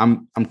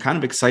 I'm kind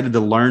of excited to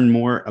learn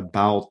more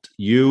about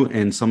you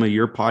and some of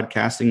your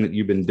podcasting that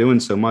you've been doing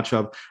so much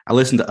of. I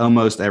listen to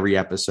almost every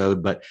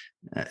episode, but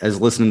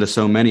as listening to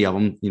so many of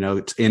them,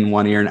 it's in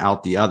one ear and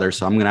out the other.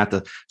 So I'm going to have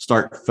to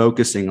start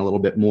focusing a little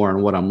bit more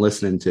on what I'm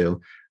listening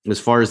to. As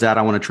far as that,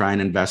 I want to try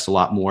and invest a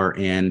lot more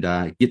and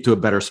get to a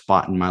better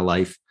spot in my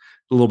life,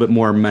 a little bit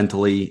more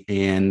mentally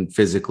and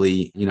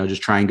physically,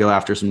 just try and go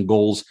after some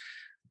goals,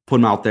 put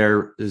them out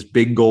there as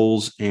big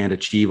goals and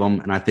achieve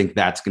them. And I think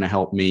that's going to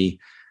help me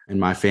and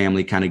my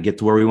family kind of get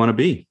to where we want to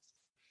be.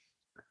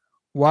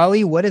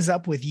 Walli, what is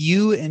up with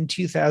you in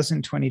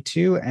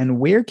 2022 and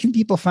where can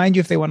people find you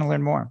if they want to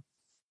learn more?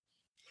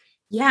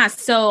 Yeah,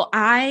 so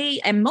I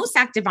am most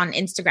active on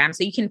Instagram.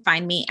 So you can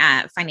find me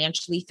at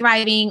Financially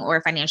Thriving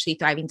or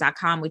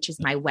financiallythriving.com, which is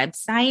my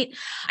website.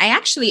 I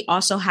actually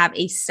also have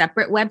a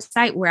separate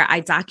website where I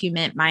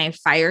document my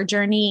FIRE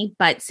journey.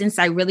 But since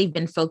I really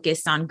been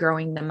focused on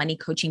growing the money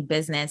coaching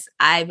business,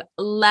 I've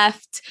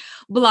left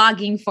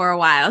blogging for a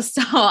while.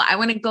 So I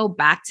want to go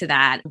back to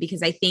that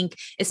because I think,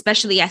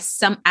 especially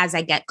as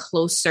I get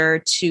closer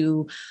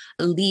to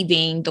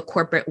leaving the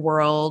corporate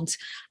world,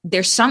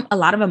 there's a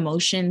lot of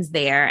emotions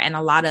there and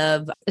a lot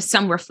of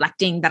some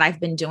reflecting that I've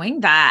been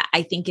doing that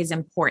I think is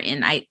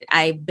important.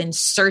 I've been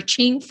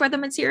searching for the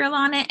material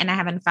on it and I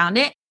haven't found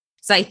it.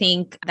 So I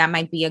think that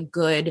might be a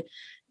good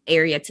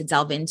area to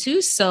delve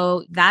into.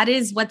 So that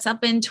is what's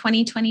up in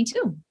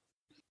 2022.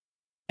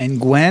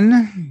 And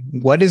Gwen,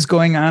 what is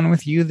going on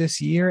with you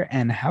this year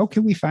and how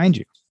can we find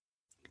you?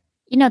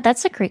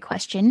 That's a great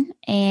question.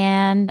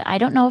 And I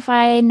don't know if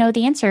I know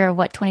the answer of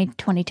what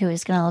 2022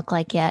 is going to look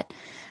like yet.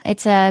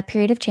 It's a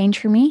period of change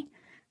for me.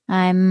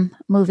 I'm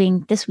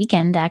moving this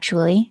weekend,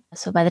 actually.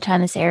 So by the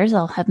time this airs,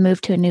 I'll have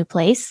moved to a new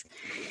place.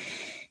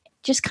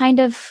 Just kind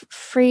of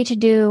free to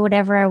do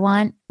whatever I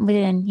want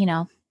within,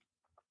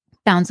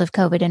 bounds of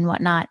COVID and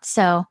whatnot.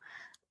 So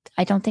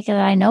I don't think that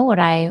I know what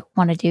I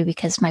want to do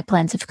because my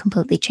plans have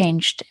completely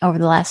changed over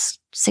the last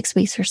 6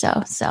 weeks or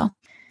so. So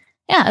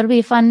yeah, it'll be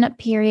a fun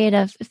period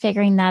of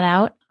figuring that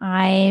out.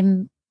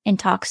 I'm in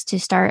talks to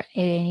start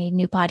a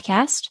new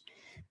podcast,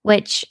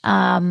 which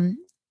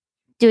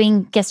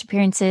doing guest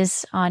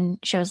appearances on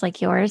shows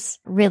like yours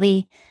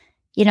really,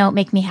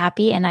 make me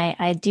happy. And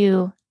I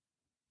do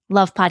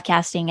love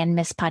podcasting and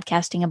miss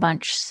podcasting a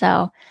bunch.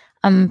 So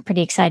I'm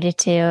pretty excited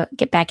to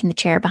get back in the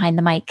chair behind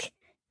the mic,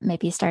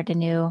 maybe start a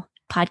new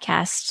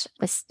podcast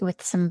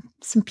with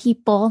some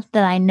people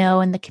that I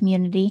know in the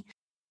community.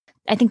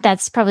 I think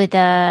that's probably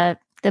the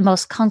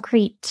most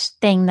concrete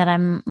thing that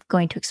I'm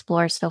going to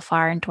explore so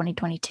far in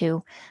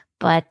 2022.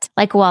 But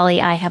like Walli,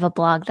 I have a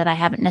blog that I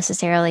haven't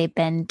necessarily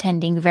been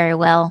tending very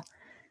well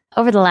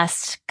over the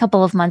last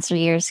couple of months or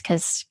years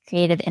because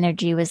creative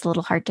energy was a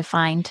little hard to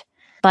find.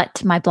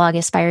 But my blog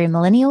is Aspiring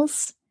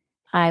Millennials.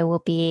 I will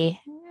be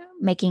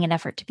making an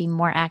effort to be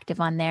more active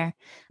on there.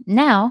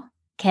 Now,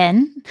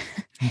 Ken,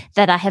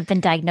 that I have been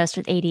diagnosed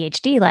with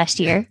ADHD last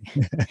year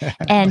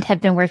and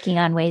have been working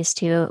on ways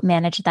to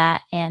manage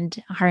that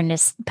and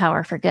harness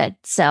power for good.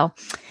 So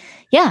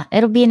yeah,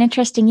 it'll be an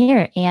interesting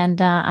year and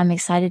I'm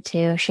excited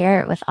to share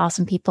it with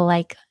awesome people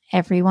like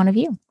every one of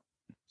you.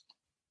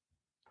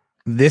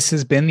 This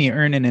has been the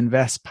Earn and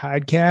Invest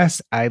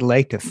podcast. I'd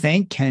like to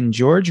thank Ken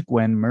George,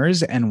 Gwen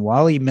Merz, and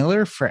Walli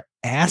Miller for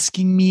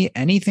asking me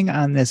anything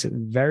on this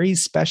very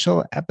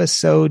special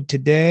episode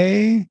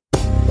today.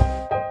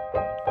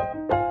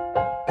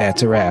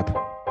 That's a wrap.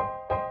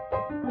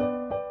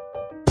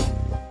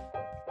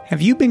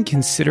 Have you been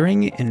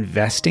considering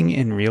investing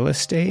in real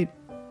estate?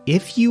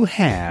 If you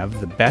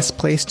have, the best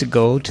place to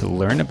go to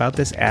learn about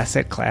this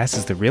asset class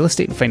is the Real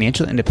Estate and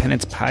Financial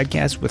Independence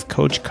podcast with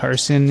Coach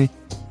Carson.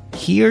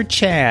 Here,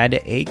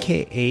 Chad,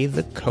 aka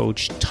the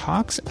coach,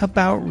 talks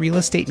about real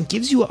estate and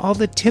gives you all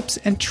the tips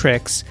and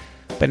tricks.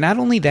 But not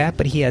only that,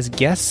 but he has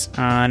guests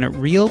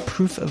on real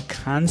proof of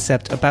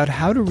concept about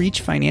how to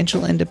reach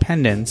financial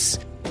independence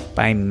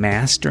by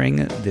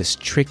mastering this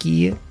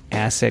tricky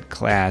asset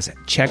class.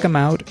 Check them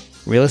out.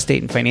 Real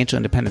Estate and Financial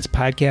Independence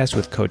Podcast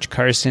with Coach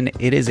Carson.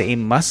 It is a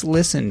must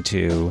listen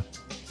to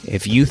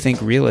if you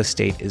think real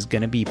estate is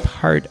going to be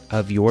part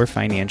of your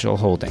financial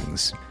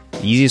holdings.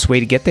 The easiest way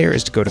to get there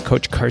is to go to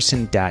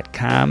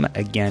CoachCarson.com.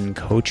 Again,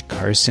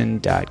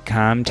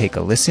 CoachCarson.com. Take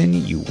a listen.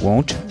 You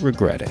won't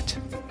regret it.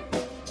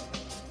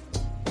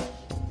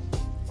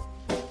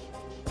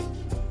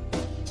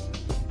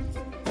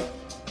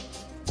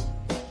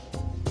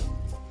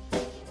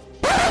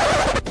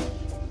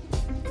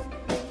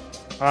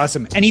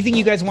 Awesome. Anything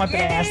you guys want to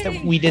ask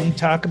that we didn't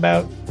talk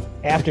about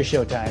after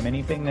showtime?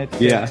 Anything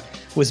that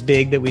was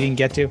big that we didn't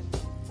get to?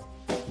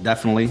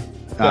 Definitely.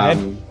 Go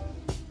ahead.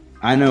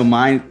 I know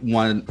my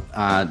one.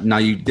 Now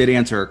you did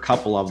answer a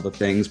couple of the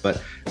things, but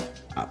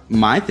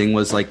my thing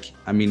was like,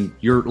 I mean,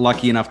 you're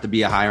lucky enough to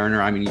be a high earner.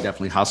 I mean, you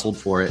definitely hustled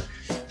for it.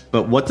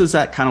 But what does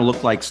that kind of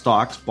look like?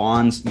 Stocks,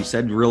 bonds? You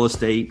said real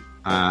estate.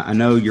 I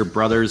know your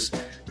brothers,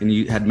 and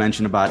you had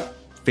mentioned about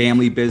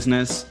family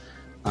business.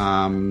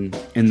 And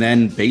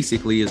then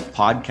basically is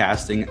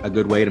podcasting a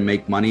good way to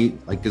make money,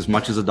 like as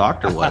much as a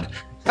doctor would?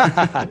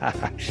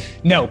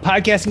 No,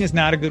 podcasting is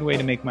not a good way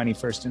to make money,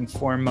 first and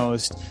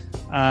foremost.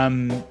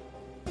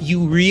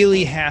 You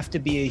really have to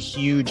be a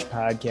huge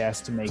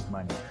podcast to make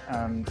money.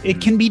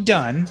 It can be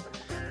done.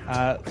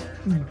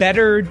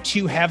 Better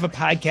to have a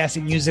podcast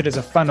and use it as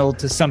a funnel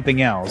to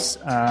something else.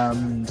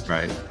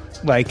 Right.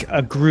 Like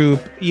a group,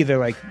 either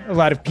like a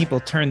lot of people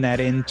turn that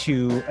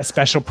into a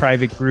special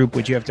private group,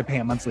 which you have to pay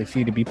a monthly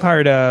fee to be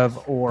part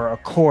of, or a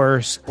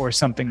course or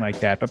something like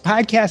that. But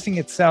podcasting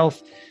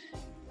itself,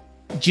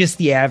 just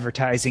the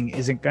advertising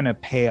isn't going to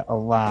pay a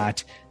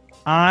lot.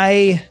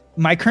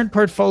 My current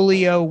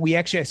portfolio,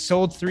 I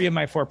sold 3 of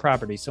my 4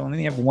 properties, so I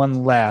only have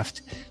 1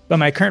 left. But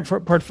my current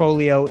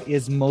portfolio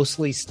is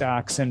mostly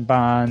stocks and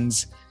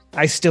bonds.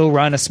 I still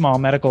run a small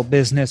medical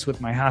business with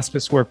my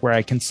hospice work where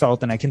I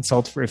consult, and I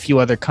consult for a few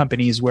other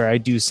companies where I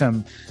do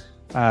some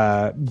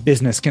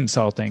business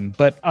consulting.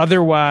 But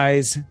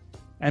otherwise,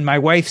 and my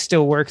wife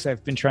still works.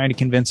 I've been trying to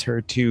convince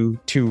her to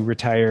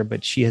retire,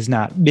 but she has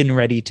not been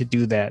ready to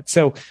do that.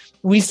 So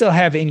we still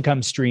have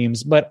income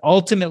streams, but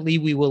ultimately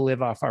we will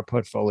live off our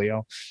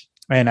portfolio.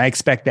 And I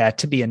expect that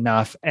to be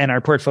enough. And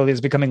our portfolio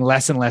is becoming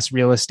less and less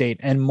real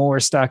estate and more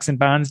stocks and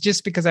bonds,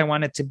 just because I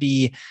want it to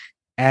be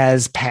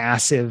as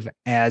passive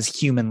as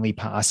humanly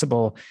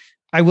possible.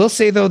 I will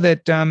say, though,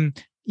 that, I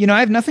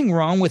have nothing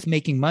wrong with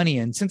making money.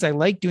 And since I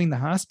like doing the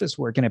hospice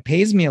work and it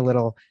pays me a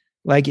little,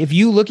 like if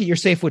you look at your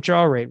safe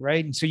withdrawal rate,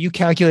 right? And so you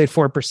calculate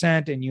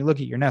 4% and you look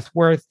at your net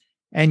worth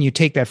and you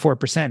take that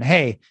 4%.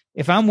 Hey,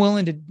 if I'm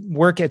willing to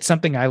work at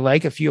something I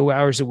like a few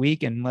hours a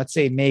week and let's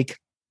say make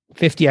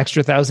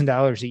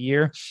 $50,000 a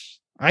year,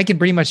 I can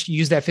pretty much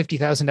use that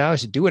 $50,000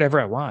 to do whatever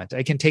I want.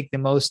 I can take the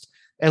most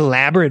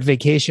elaborate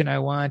vacation I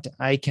want.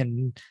 I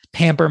can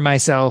pamper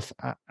myself.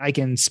 I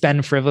can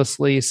spend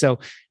frivolously. So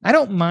I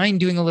don't mind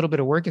doing a little bit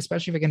of work,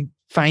 especially if I can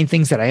find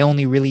things that I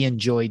only really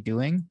enjoy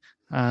doing.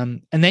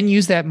 And then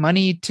use that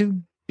money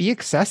to be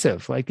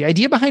excessive. Like the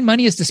idea behind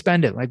money is to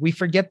spend it. Like we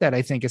forget that,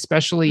 I think,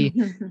 especially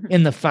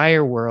in the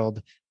FIRE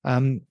world.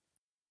 And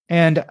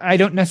I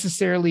don't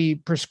necessarily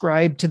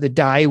prescribe to the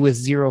die with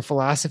zero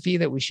philosophy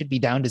that we should be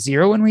down to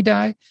zero when we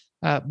die.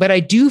 But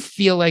I do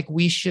feel like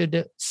we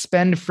should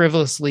spend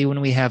frivolously when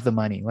we have the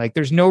money. Like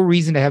there's no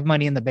reason to have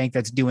money in the bank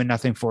that's doing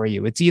nothing for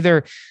you. It's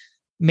either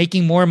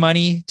making more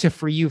money to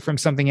free you from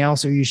something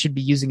else, or you should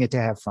be using it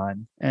to have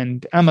fun.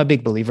 And I'm a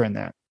big believer in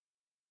that.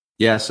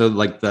 Yeah. So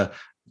like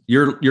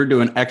you're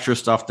doing extra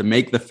stuff to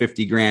make the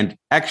 50 grand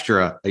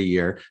extra a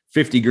year.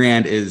 50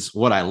 grand is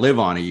what I live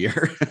on a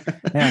year.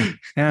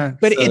 Yeah.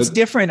 But it's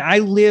different.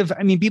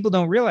 People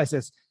don't realize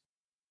this.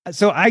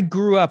 So I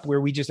grew up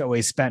where we just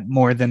always spent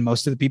more than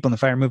most of the people in the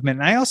FIRE movement.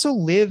 And I also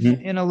live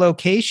in a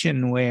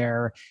location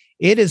where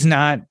it is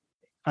not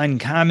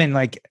uncommon,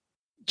 like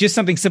just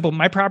something simple.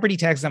 My property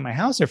taxes on my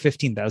house are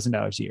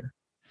 $15,000 a year.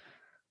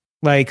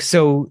 Like,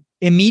 so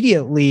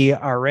immediately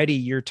already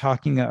you're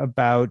talking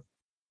about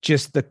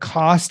just the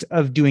cost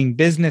of doing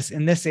business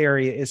in this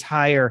area is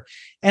higher.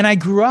 And I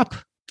grew up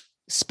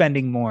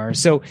spending more.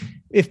 So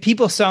if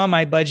people saw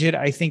my budget,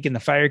 I think in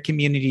the FIRE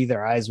community,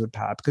 their eyes would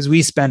pop because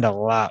we spend a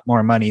lot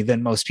more money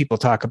than most people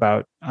talk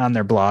about on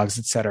their blogs,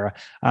 et cetera.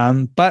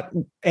 But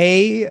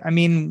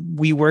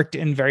we worked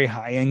in very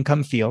high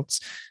income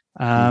fields.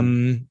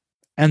 And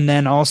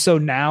then also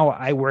now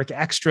I work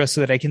extra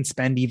so that I can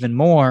spend even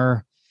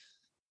more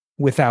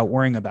without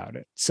worrying about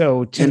it.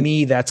 So to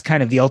me, that's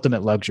kind of the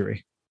ultimate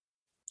luxury.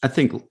 I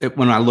think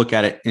when I look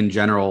at it in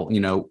general,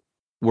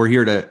 we're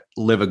here to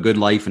live a good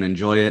life and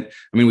enjoy it.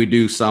 I mean, we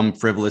do some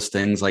frivolous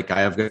things. Like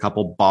I have a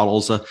couple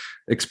bottles of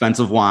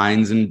expensive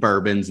wines and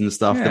bourbons and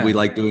stuff that we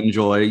like to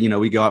enjoy.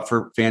 We go out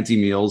for fancy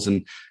meals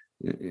and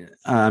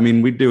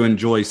we do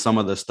enjoy some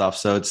of the stuff.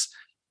 So it's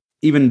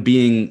even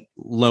being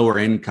lower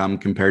income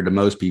compared to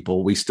most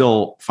people, we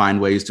still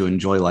find ways to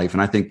enjoy life.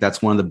 And I think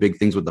that's one of the big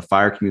things with the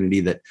FIRE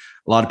community that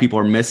a lot of people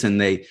are missing.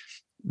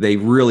 They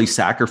really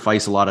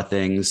sacrifice a lot of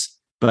things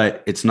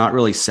but it's not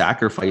really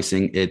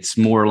sacrificing. It's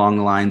more along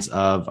the lines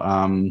of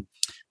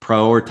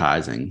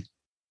prioritizing.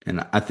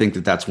 And I think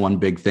that that's one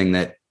big thing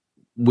that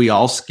we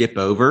all skip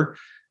over.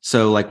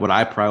 So like what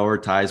I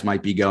prioritize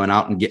might be going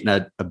out and getting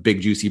a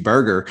big juicy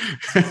burger,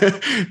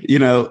 you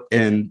know,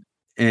 and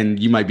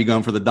you might be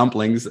going for the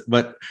dumplings,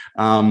 but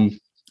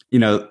you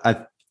know,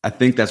 I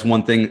think that's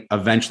one thing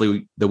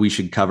eventually that we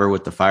should cover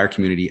with the fire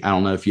community. I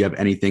don't know if you have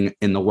anything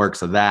in the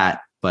works of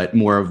that, but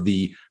more of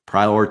the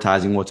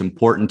prioritizing what's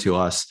important to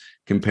us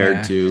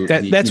compared to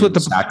that's what the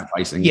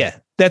sacrificing. Yeah,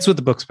 that's what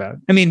the book's about.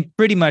 I mean,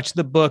 pretty much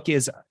the book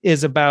is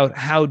about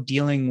how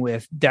dealing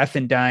with death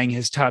and dying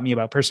has taught me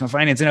about personal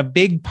finance. And a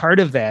big part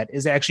of that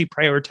is actually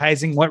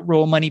prioritizing what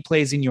role money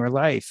plays in your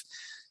life.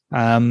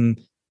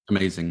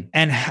 Amazing.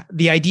 And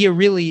the idea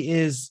really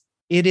is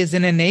it is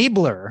an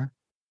enabler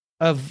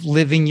of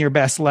living your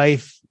best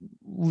life,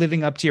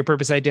 living up to your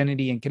purpose,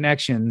 identity, and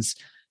connections.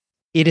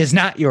 It is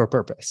not your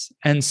purpose.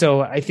 And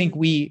so I think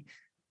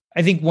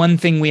one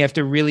thing we have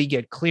to really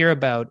get clear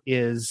about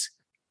is,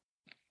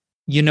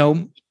 you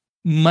know,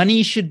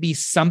 money should be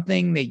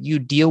something that you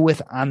deal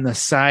with on the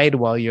side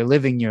while you're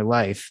living your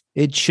life.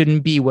 It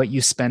shouldn't be what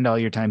you spend all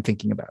your time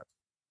thinking about.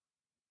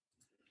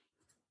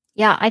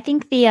 Yeah, I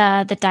think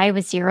the Die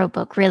with Zero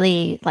book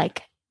really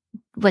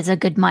was a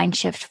good mind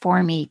shift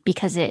for me,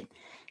 because it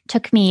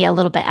took me a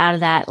little bit out of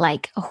that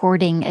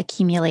hoarding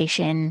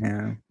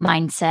accumulation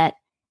mindset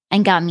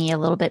and got me a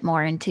little bit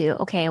more into,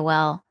 okay,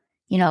 well,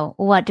 you know,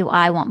 what do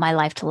I want my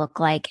life to look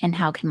like and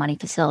how can money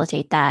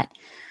facilitate that?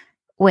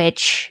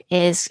 Which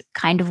is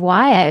kind of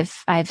why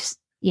I've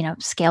you know,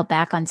 scaled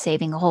back on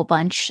saving a whole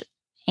bunch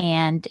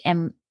and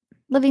am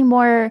living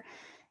more,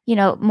 you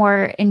know,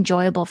 more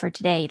enjoyable for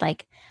today.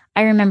 Like,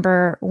 I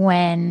remember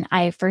when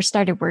I first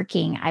started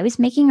working, I was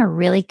making a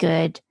really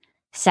good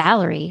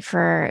salary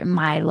for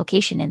my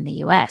location in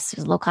the US. It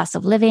was low cost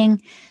of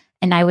living,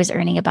 and I was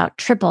earning about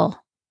triple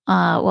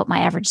what my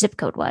average zip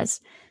code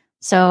was.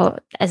 So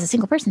as a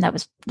single person, that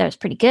was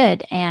pretty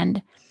good.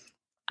 And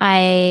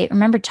I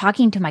remember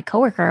talking to my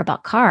coworker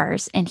about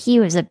cars, and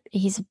he's a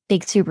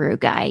big Subaru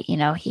guy. You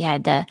know, he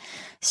had the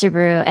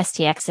Subaru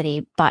STX that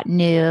he bought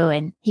new,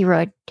 and he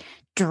rode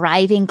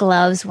driving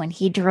gloves when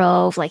he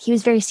drove. Like, he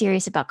was very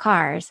serious about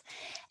cars.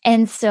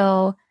 And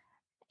so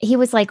he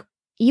was like,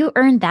 you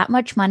earned that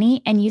much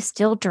money and you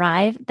still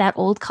drive that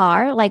old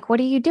car? Like, what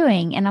are you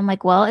doing? And I'm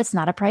like, well, it's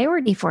not a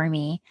priority for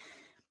me.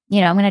 You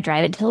know, I'm going to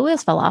drive it until the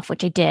wheels fell off,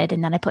 which I did.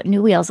 And then I put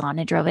new wheels on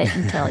and drove it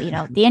until, you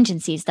know, the engine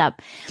seized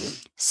up.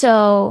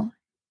 So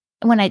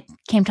when it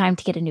came time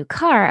to get a new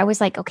car, I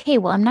was like, okay,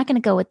 well, I'm not going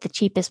to go with the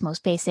cheapest,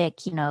 most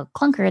basic, you know,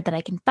 clunker that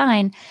I can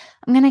find.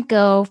 I'm going to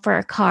go for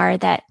a car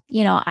that,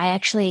 you know, I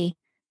actually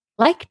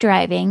like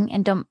driving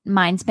and don't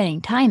mind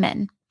spending time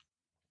in.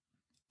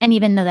 And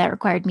even though that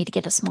required me to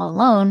get a small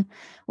loan,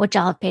 which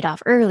I'll have paid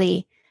off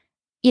early,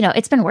 you know,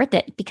 it's been worth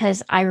it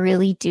because I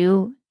really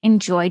do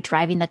enjoy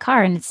driving the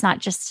car. And it's not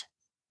just,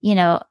 you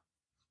know,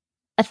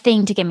 a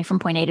thing to get me from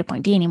point A to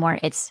point B anymore.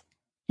 It's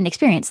an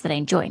experience that I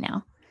enjoy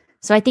now.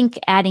 So I think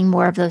adding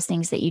more of those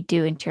things that you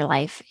do into your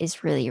life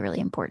is really,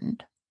 really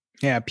important.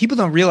 Yeah. People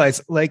don't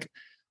realize, like,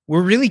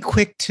 we're really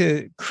quick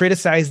to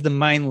criticize the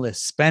mindless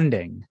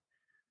spending,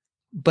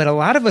 but a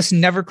lot of us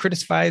never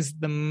criticize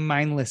the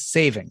mindless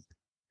saving.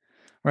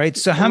 Right.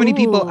 So how many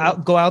people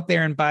go out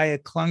there and buy a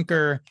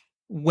clunker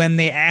when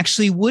they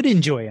actually would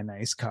enjoy a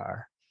nice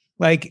car?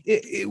 Like,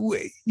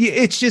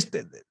 it's just,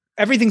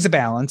 everything's a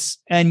balance,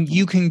 and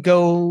you can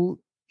go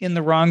in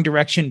the wrong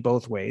direction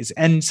both ways.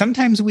 And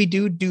sometimes we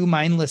do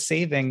mindless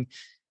saving.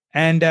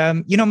 And,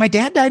 you know, my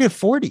dad died at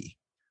 40,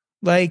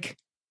 like,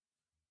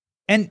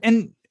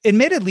 and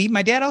admittedly,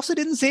 my dad also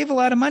didn't save a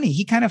lot of money.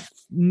 He kind of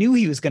knew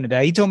he was going to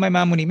die. He told my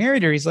mom when he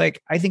married her, he's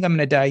like, I think I'm going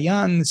to die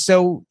young.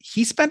 So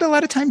he spent a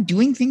lot of time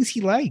doing things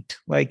he liked.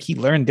 Like, he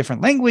learned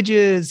different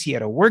languages. He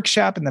had a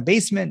workshop in the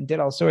basement and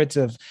did all sorts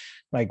of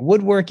like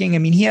woodworking. I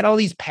mean, he had all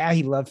these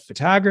he loved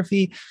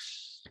photography.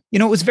 You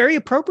know, it was very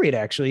appropriate,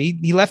 actually.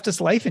 He left us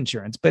life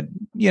insurance, but,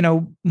 you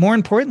know, more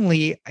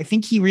importantly, I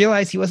think he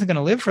realized he wasn't going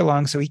to live for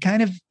long. So he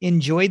kind of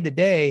enjoyed the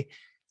day.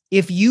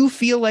 If you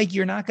feel like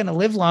you're not going to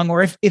live long,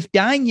 or if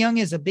dying young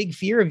is a big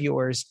fear of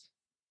yours,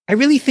 I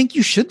really think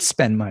you should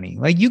spend money.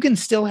 Like, you can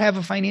still have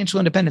a financial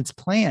independence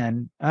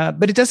plan,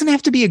 but it doesn't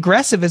have to be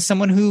aggressive as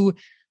someone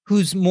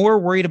who's more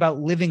worried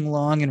about living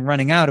long and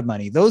running out of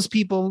money. Those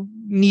people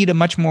need a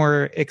much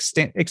more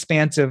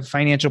expansive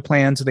financial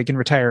plan so they can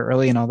retire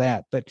early and all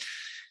that. But,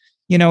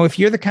 you know, if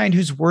you're the kind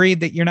who's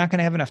worried that you're not going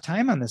to have enough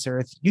time on this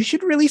earth, you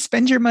should really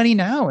spend your money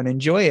now and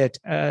enjoy it.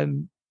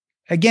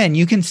 Again,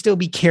 you can still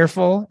be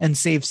careful and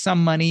save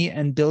some money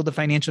and build a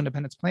financial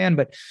independence plan.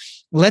 But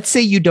let's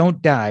say you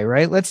don't die,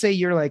 right? Let's say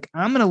you're like,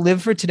 I'm going to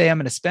live for today. I'm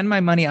going to spend my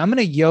money. I'm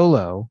going to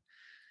YOLO,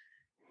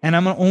 and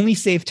I'm going to only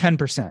save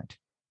 10%,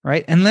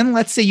 right? And then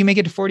let's say you make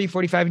it to 40,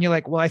 45, and you're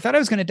like, well, I thought I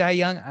was going to die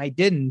young. I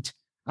didn't.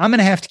 I'm going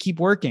to have to keep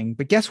working.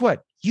 But guess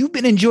what? You've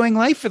been enjoying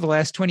life for the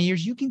last 20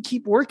 years. You can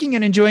keep working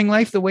and enjoying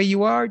life the way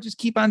you are. Just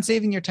keep on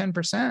saving your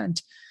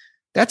 10%.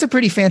 That's a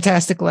pretty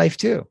fantastic life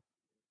too.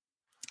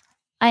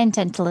 I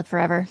intend to live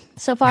forever.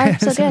 So far,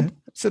 so good.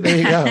 So there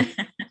you go.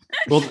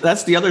 Well,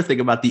 that's the other thing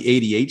about the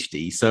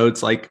ADHD. So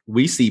it's like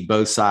we see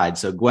both sides.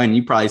 So Gwen,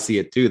 you probably see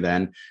it too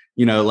then,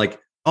 like,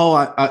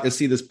 oh, I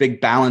see this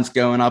big balance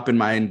going up in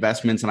my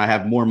investments and I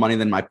have more money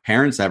than my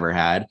parents ever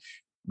had.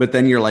 But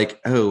then you're like,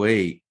 oh,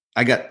 wait,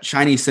 I got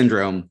shiny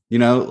syndrome,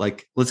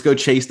 like let's go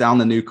chase down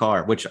the new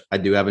car, which I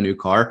do have a new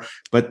car,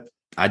 but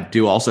I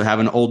do also have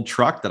an old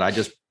truck that I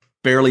just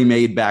barely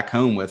made back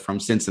home with from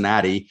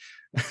Cincinnati,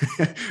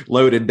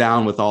 loaded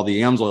down with all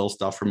the AMSOIL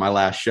stuff from my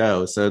last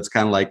show. So it's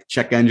kind of like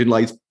check engine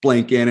lights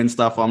blinking and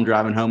stuff while I'm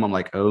driving home. I'm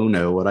like, oh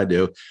no, what'd I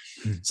do?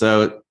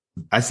 So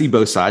I see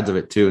both sides of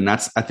it too. And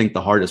that's, I think,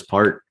 the hardest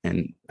part.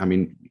 And I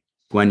mean,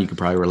 Gwen, you could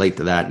probably relate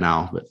to that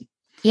now, but.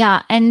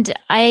 Yeah. And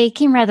I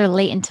came rather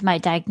late into my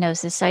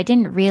diagnosis. So I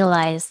didn't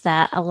realize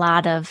that a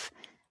lot of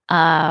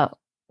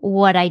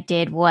what I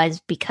did was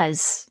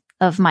because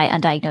of my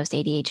undiagnosed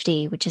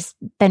ADHD, which has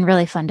been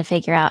really fun to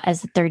figure out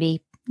as a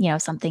 30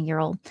 something year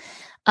old.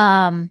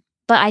 But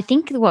I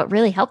think what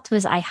really helped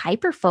was I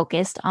hyper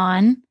focused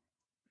on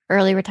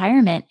early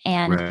retirement.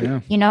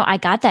 And, I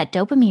got that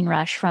dopamine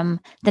rush from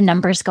the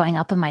numbers going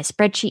up in my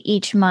spreadsheet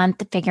each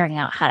month, figuring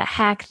out how to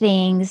hack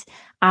things,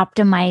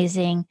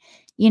 optimizing,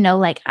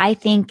 I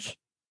think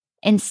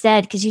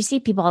instead, because you see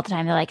people all the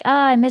time, they're like, oh,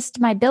 I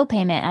missed my bill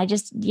payment. I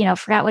just,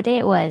 forgot what day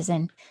it was.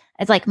 And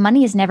it's like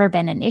money has never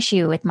been an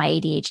issue with my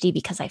ADHD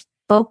because I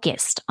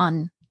focused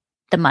on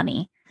the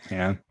money.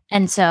 Yeah.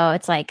 And so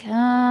it's like,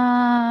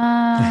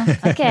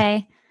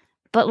 okay.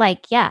 But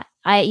like, yeah,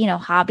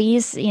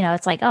 hobbies,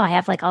 it's like, oh, I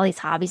have like all these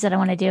hobbies that I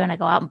want to do. And I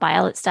go out and buy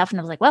all that stuff. And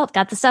I was like, well, I've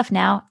got the stuff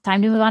now.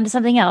 Time to move on to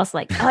something else.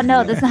 Like, oh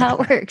no, that's not how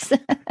it works.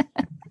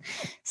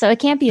 So it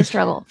can't be a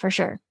struggle for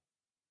sure.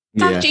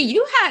 Doctor,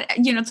 you had,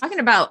 talking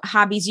about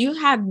hobbies, you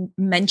had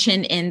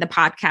mentioned in the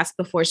podcast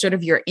before sort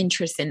of your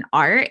interest in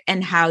art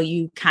and how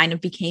you kind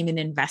of became an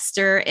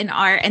investor in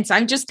art. And so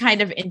I'm just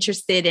kind of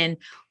interested in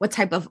what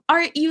type of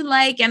art you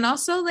like. And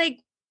also like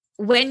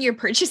when you're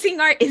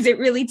purchasing art, is it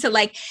really to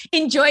like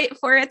enjoy it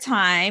for a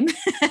time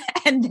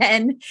and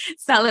then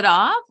sell it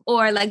off?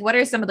 Or like, what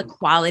are some of the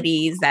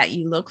qualities that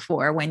you look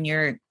for when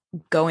you're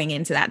going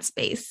into that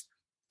space?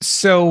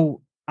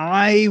 So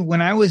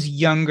when I was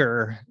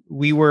younger,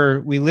 we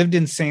lived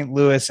in St.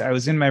 Louis. I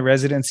was in my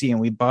residency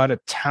and we bought a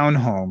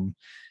townhome,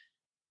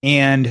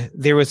 and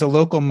there was a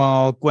local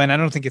mall. Gwen, I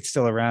don't think it's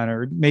still around,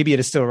 or maybe it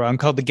is still around,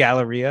 called the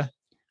Galleria.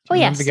 Oh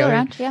yeah, still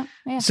around.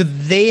 Yeah. So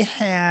they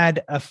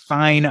had a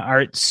fine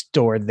art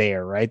store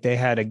there, right? They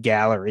had a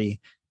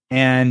gallery,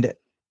 and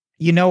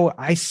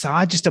I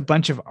saw just a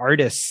bunch of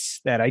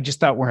artists that I just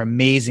thought were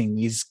amazing.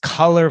 These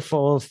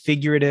colorful,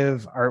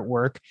 figurative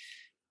artwork.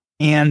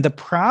 And the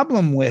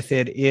problem with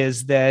it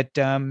is that,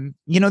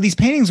 these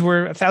paintings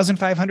were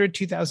 $1,500,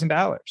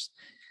 $2,000.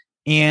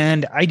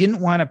 And I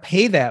didn't want to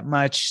pay that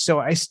much. So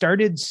I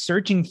started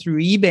searching through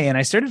eBay and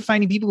I started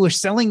finding people who were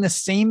selling the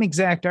same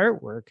exact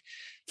artwork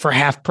for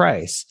half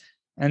price.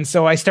 And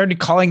so I started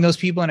calling those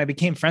people and I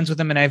became friends with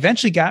them. And I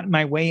eventually got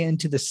my way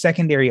into the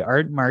secondary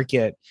art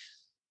market.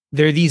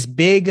 There are these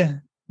big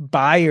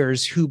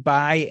buyers who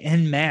buy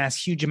en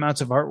masse huge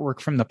amounts of artwork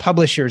from the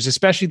publishers,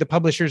 especially the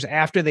publishers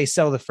after they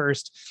sell the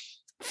first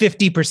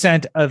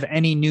 50% of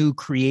any new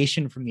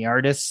creation from the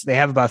artists. They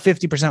have about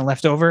 50%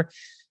 left over.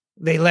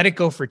 They let it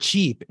go for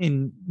cheap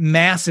in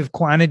massive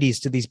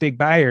quantities to these big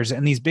buyers.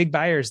 And these big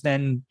buyers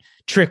then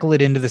trickle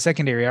it into the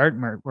secondary art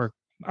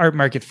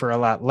market for a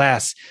lot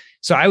less.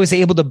 So I was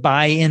able to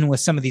buy in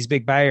with some of these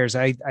big buyers.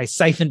 I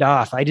siphoned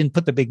off. I didn't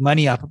put the big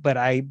money up, but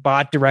I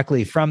bought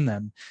directly from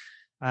them.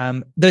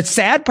 The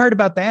sad part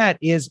about that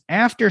is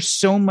after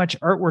so much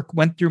artwork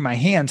went through my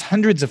hands,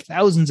 hundreds of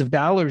thousands of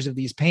dollars of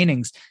these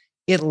paintings,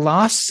 it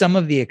lost some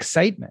of the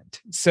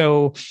excitement.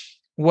 So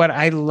what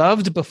I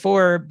loved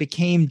before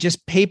became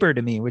just paper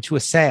to me, which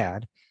was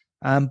sad.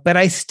 But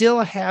I still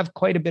have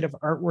quite a bit of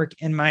artwork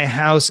in my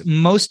house.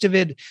 Most of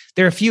it,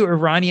 there are a few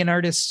Iranian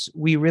artists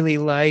we really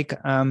like.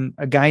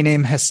 A guy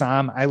named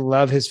Hassam. I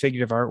love his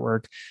figurative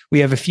artwork. We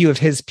have a few of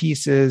his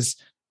pieces.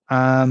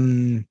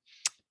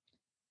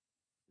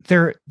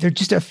 There are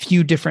just a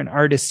few different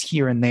artists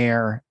here and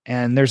there.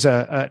 And there's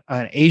an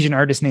Asian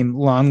artist named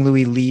Long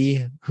Louis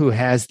Lee who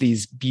has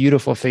these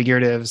beautiful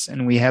figuratives,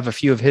 and we have a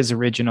few of his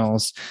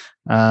originals.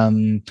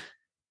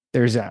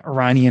 There's an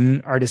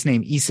Iranian artist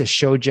named Issa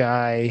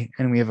Shojai,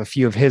 and we have a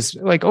few of his,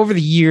 like over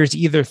the years,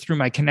 either through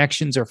my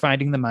connections or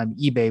finding them on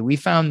eBay. We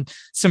found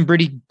some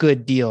pretty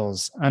good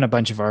deals on a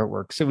bunch of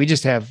artwork. So we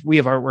have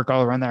artwork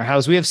all around our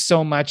house. We have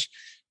so much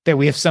that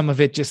we have some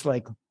of it just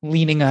like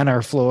leaning on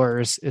our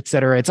floors, et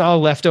cetera. It's all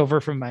left over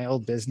from my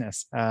old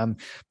business.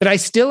 But I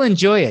still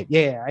enjoy it.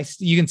 Yeah.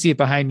 You can see it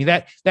behind me.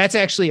 That's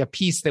actually a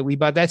piece that we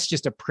bought. That's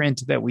just a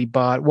print that we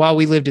bought while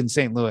we lived in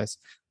St. Louis.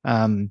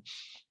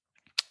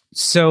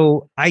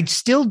 So I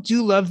still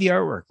do love the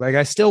artwork. Like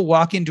I still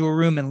walk into a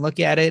room and look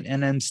at it,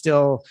 and then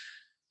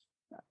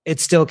it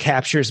still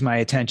captures my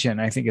attention.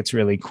 I think it's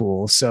really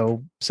cool.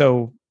 So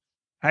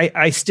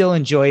I still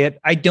enjoy it.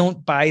 I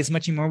don't buy as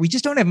much anymore. We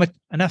just don't have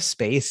enough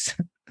space.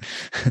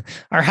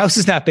 Our house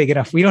is not big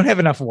enough. We don't have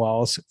enough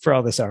walls for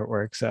all this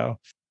artwork. So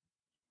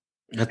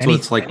That's what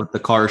it's like with the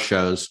car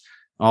shows.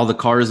 All the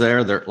cars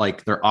there,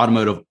 they're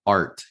automotive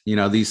art. You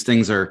know, these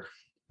things are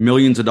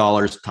millions of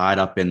dollars tied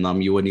up in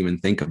them. You wouldn't even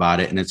think about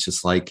it. And it's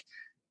just like,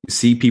 you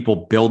see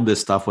people build this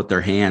stuff with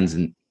their hands,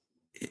 and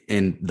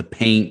the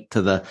paint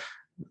to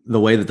the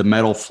way that the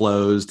metal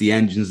flows, the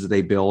engines that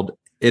they build.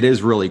 It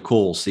is really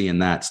cool seeing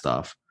that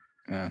stuff.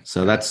 Yeah.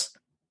 So that's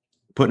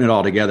putting it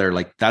all together.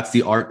 Like, that's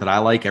the art that I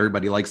like.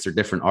 Everybody likes their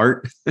different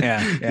art.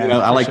 Yeah.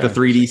 I like the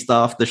 3D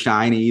stuff, the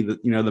shiny, the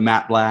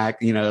matte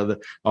black,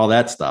 all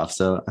that stuff.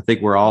 So I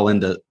think we're all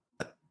into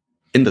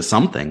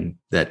something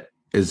that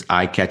is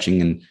eye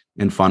catching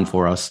and fun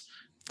for us.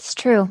 It's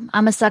true.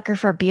 I'm a sucker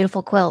for a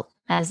beautiful quilt,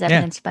 as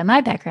evidenced by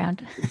my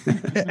background.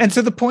 And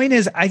so the point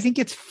is, I think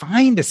it's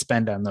fine to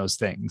spend on those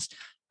things.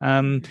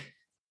 And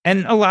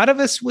a lot of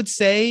us would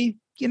say,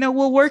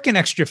 we'll work an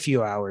extra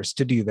few hours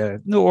to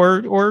do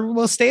or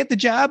we'll stay at the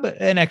job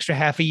an extra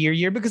half a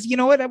year, because you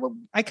know what?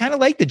 I kind of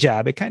like the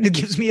job. It kind of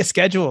gives me a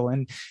schedule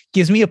and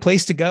gives me a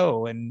place to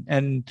go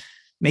and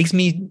makes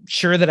me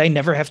sure that I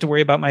never have to worry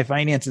about my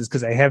finances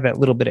because I have that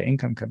little bit of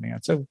income coming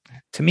out. So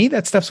to me,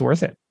 that stuff's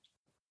worth it.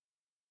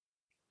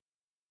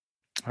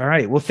 All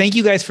right. Well, thank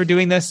you guys for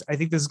doing this. I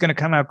think this is going to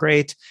come out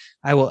great.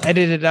 I will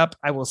edit it up.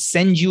 I will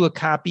send you a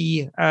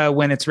copy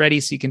when it's ready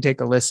so you can take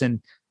a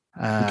listen.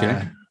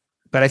 Okay.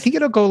 But I think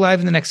it'll go live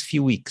in the next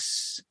few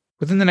weeks,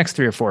 within the next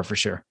 3 or 4 for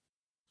sure.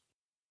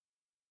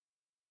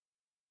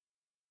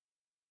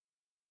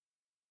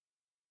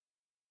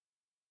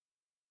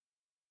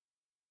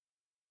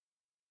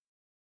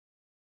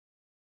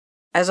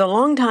 As a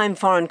longtime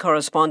foreign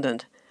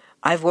correspondent,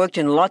 I've worked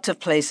in lots of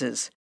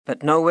places,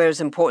 but nowhere as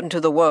important to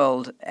the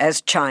world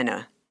as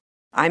China.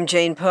 I'm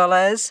Jane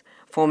Perlez,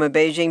 former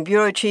Beijing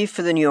bureau chief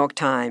for the New York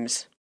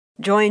Times.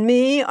 Join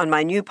me on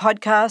my new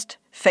podcast,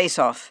 Face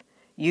Off,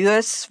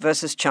 U.S.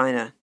 versus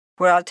China,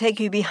 where I'll take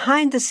you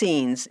behind the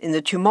scenes in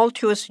the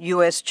tumultuous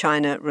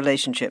U.S.-China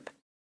relationship.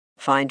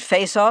 Find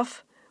Face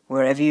Off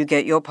wherever you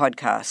get your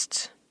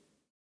podcasts.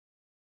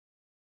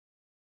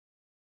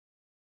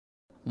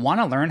 Want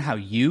to learn how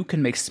you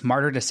can make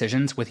smarter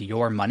decisions with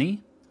your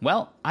money?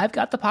 Well, I've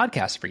got the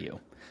podcast for you.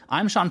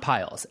 I'm Sean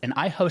Piles, and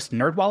I host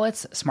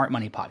NerdWallet's Smart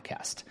Money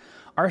Podcast.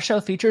 Our show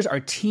features our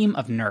team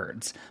of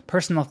nerds,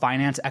 personal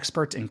finance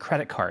experts in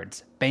credit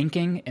cards,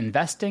 banking,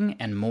 investing,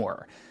 and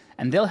more.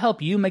 And they'll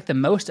help you make the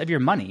most of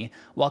your money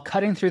while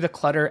cutting through the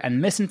clutter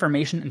and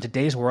misinformation in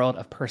today's world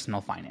of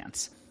personal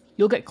finance.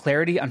 You'll get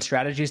clarity on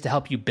strategies to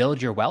help you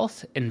build your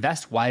wealth,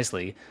 invest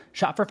wisely,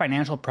 shop for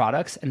financial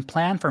products, and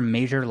plan for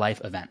major life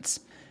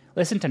events.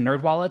 Listen to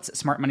NerdWallet's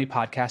Smart Money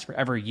Podcast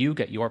wherever you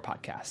get your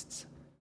podcasts.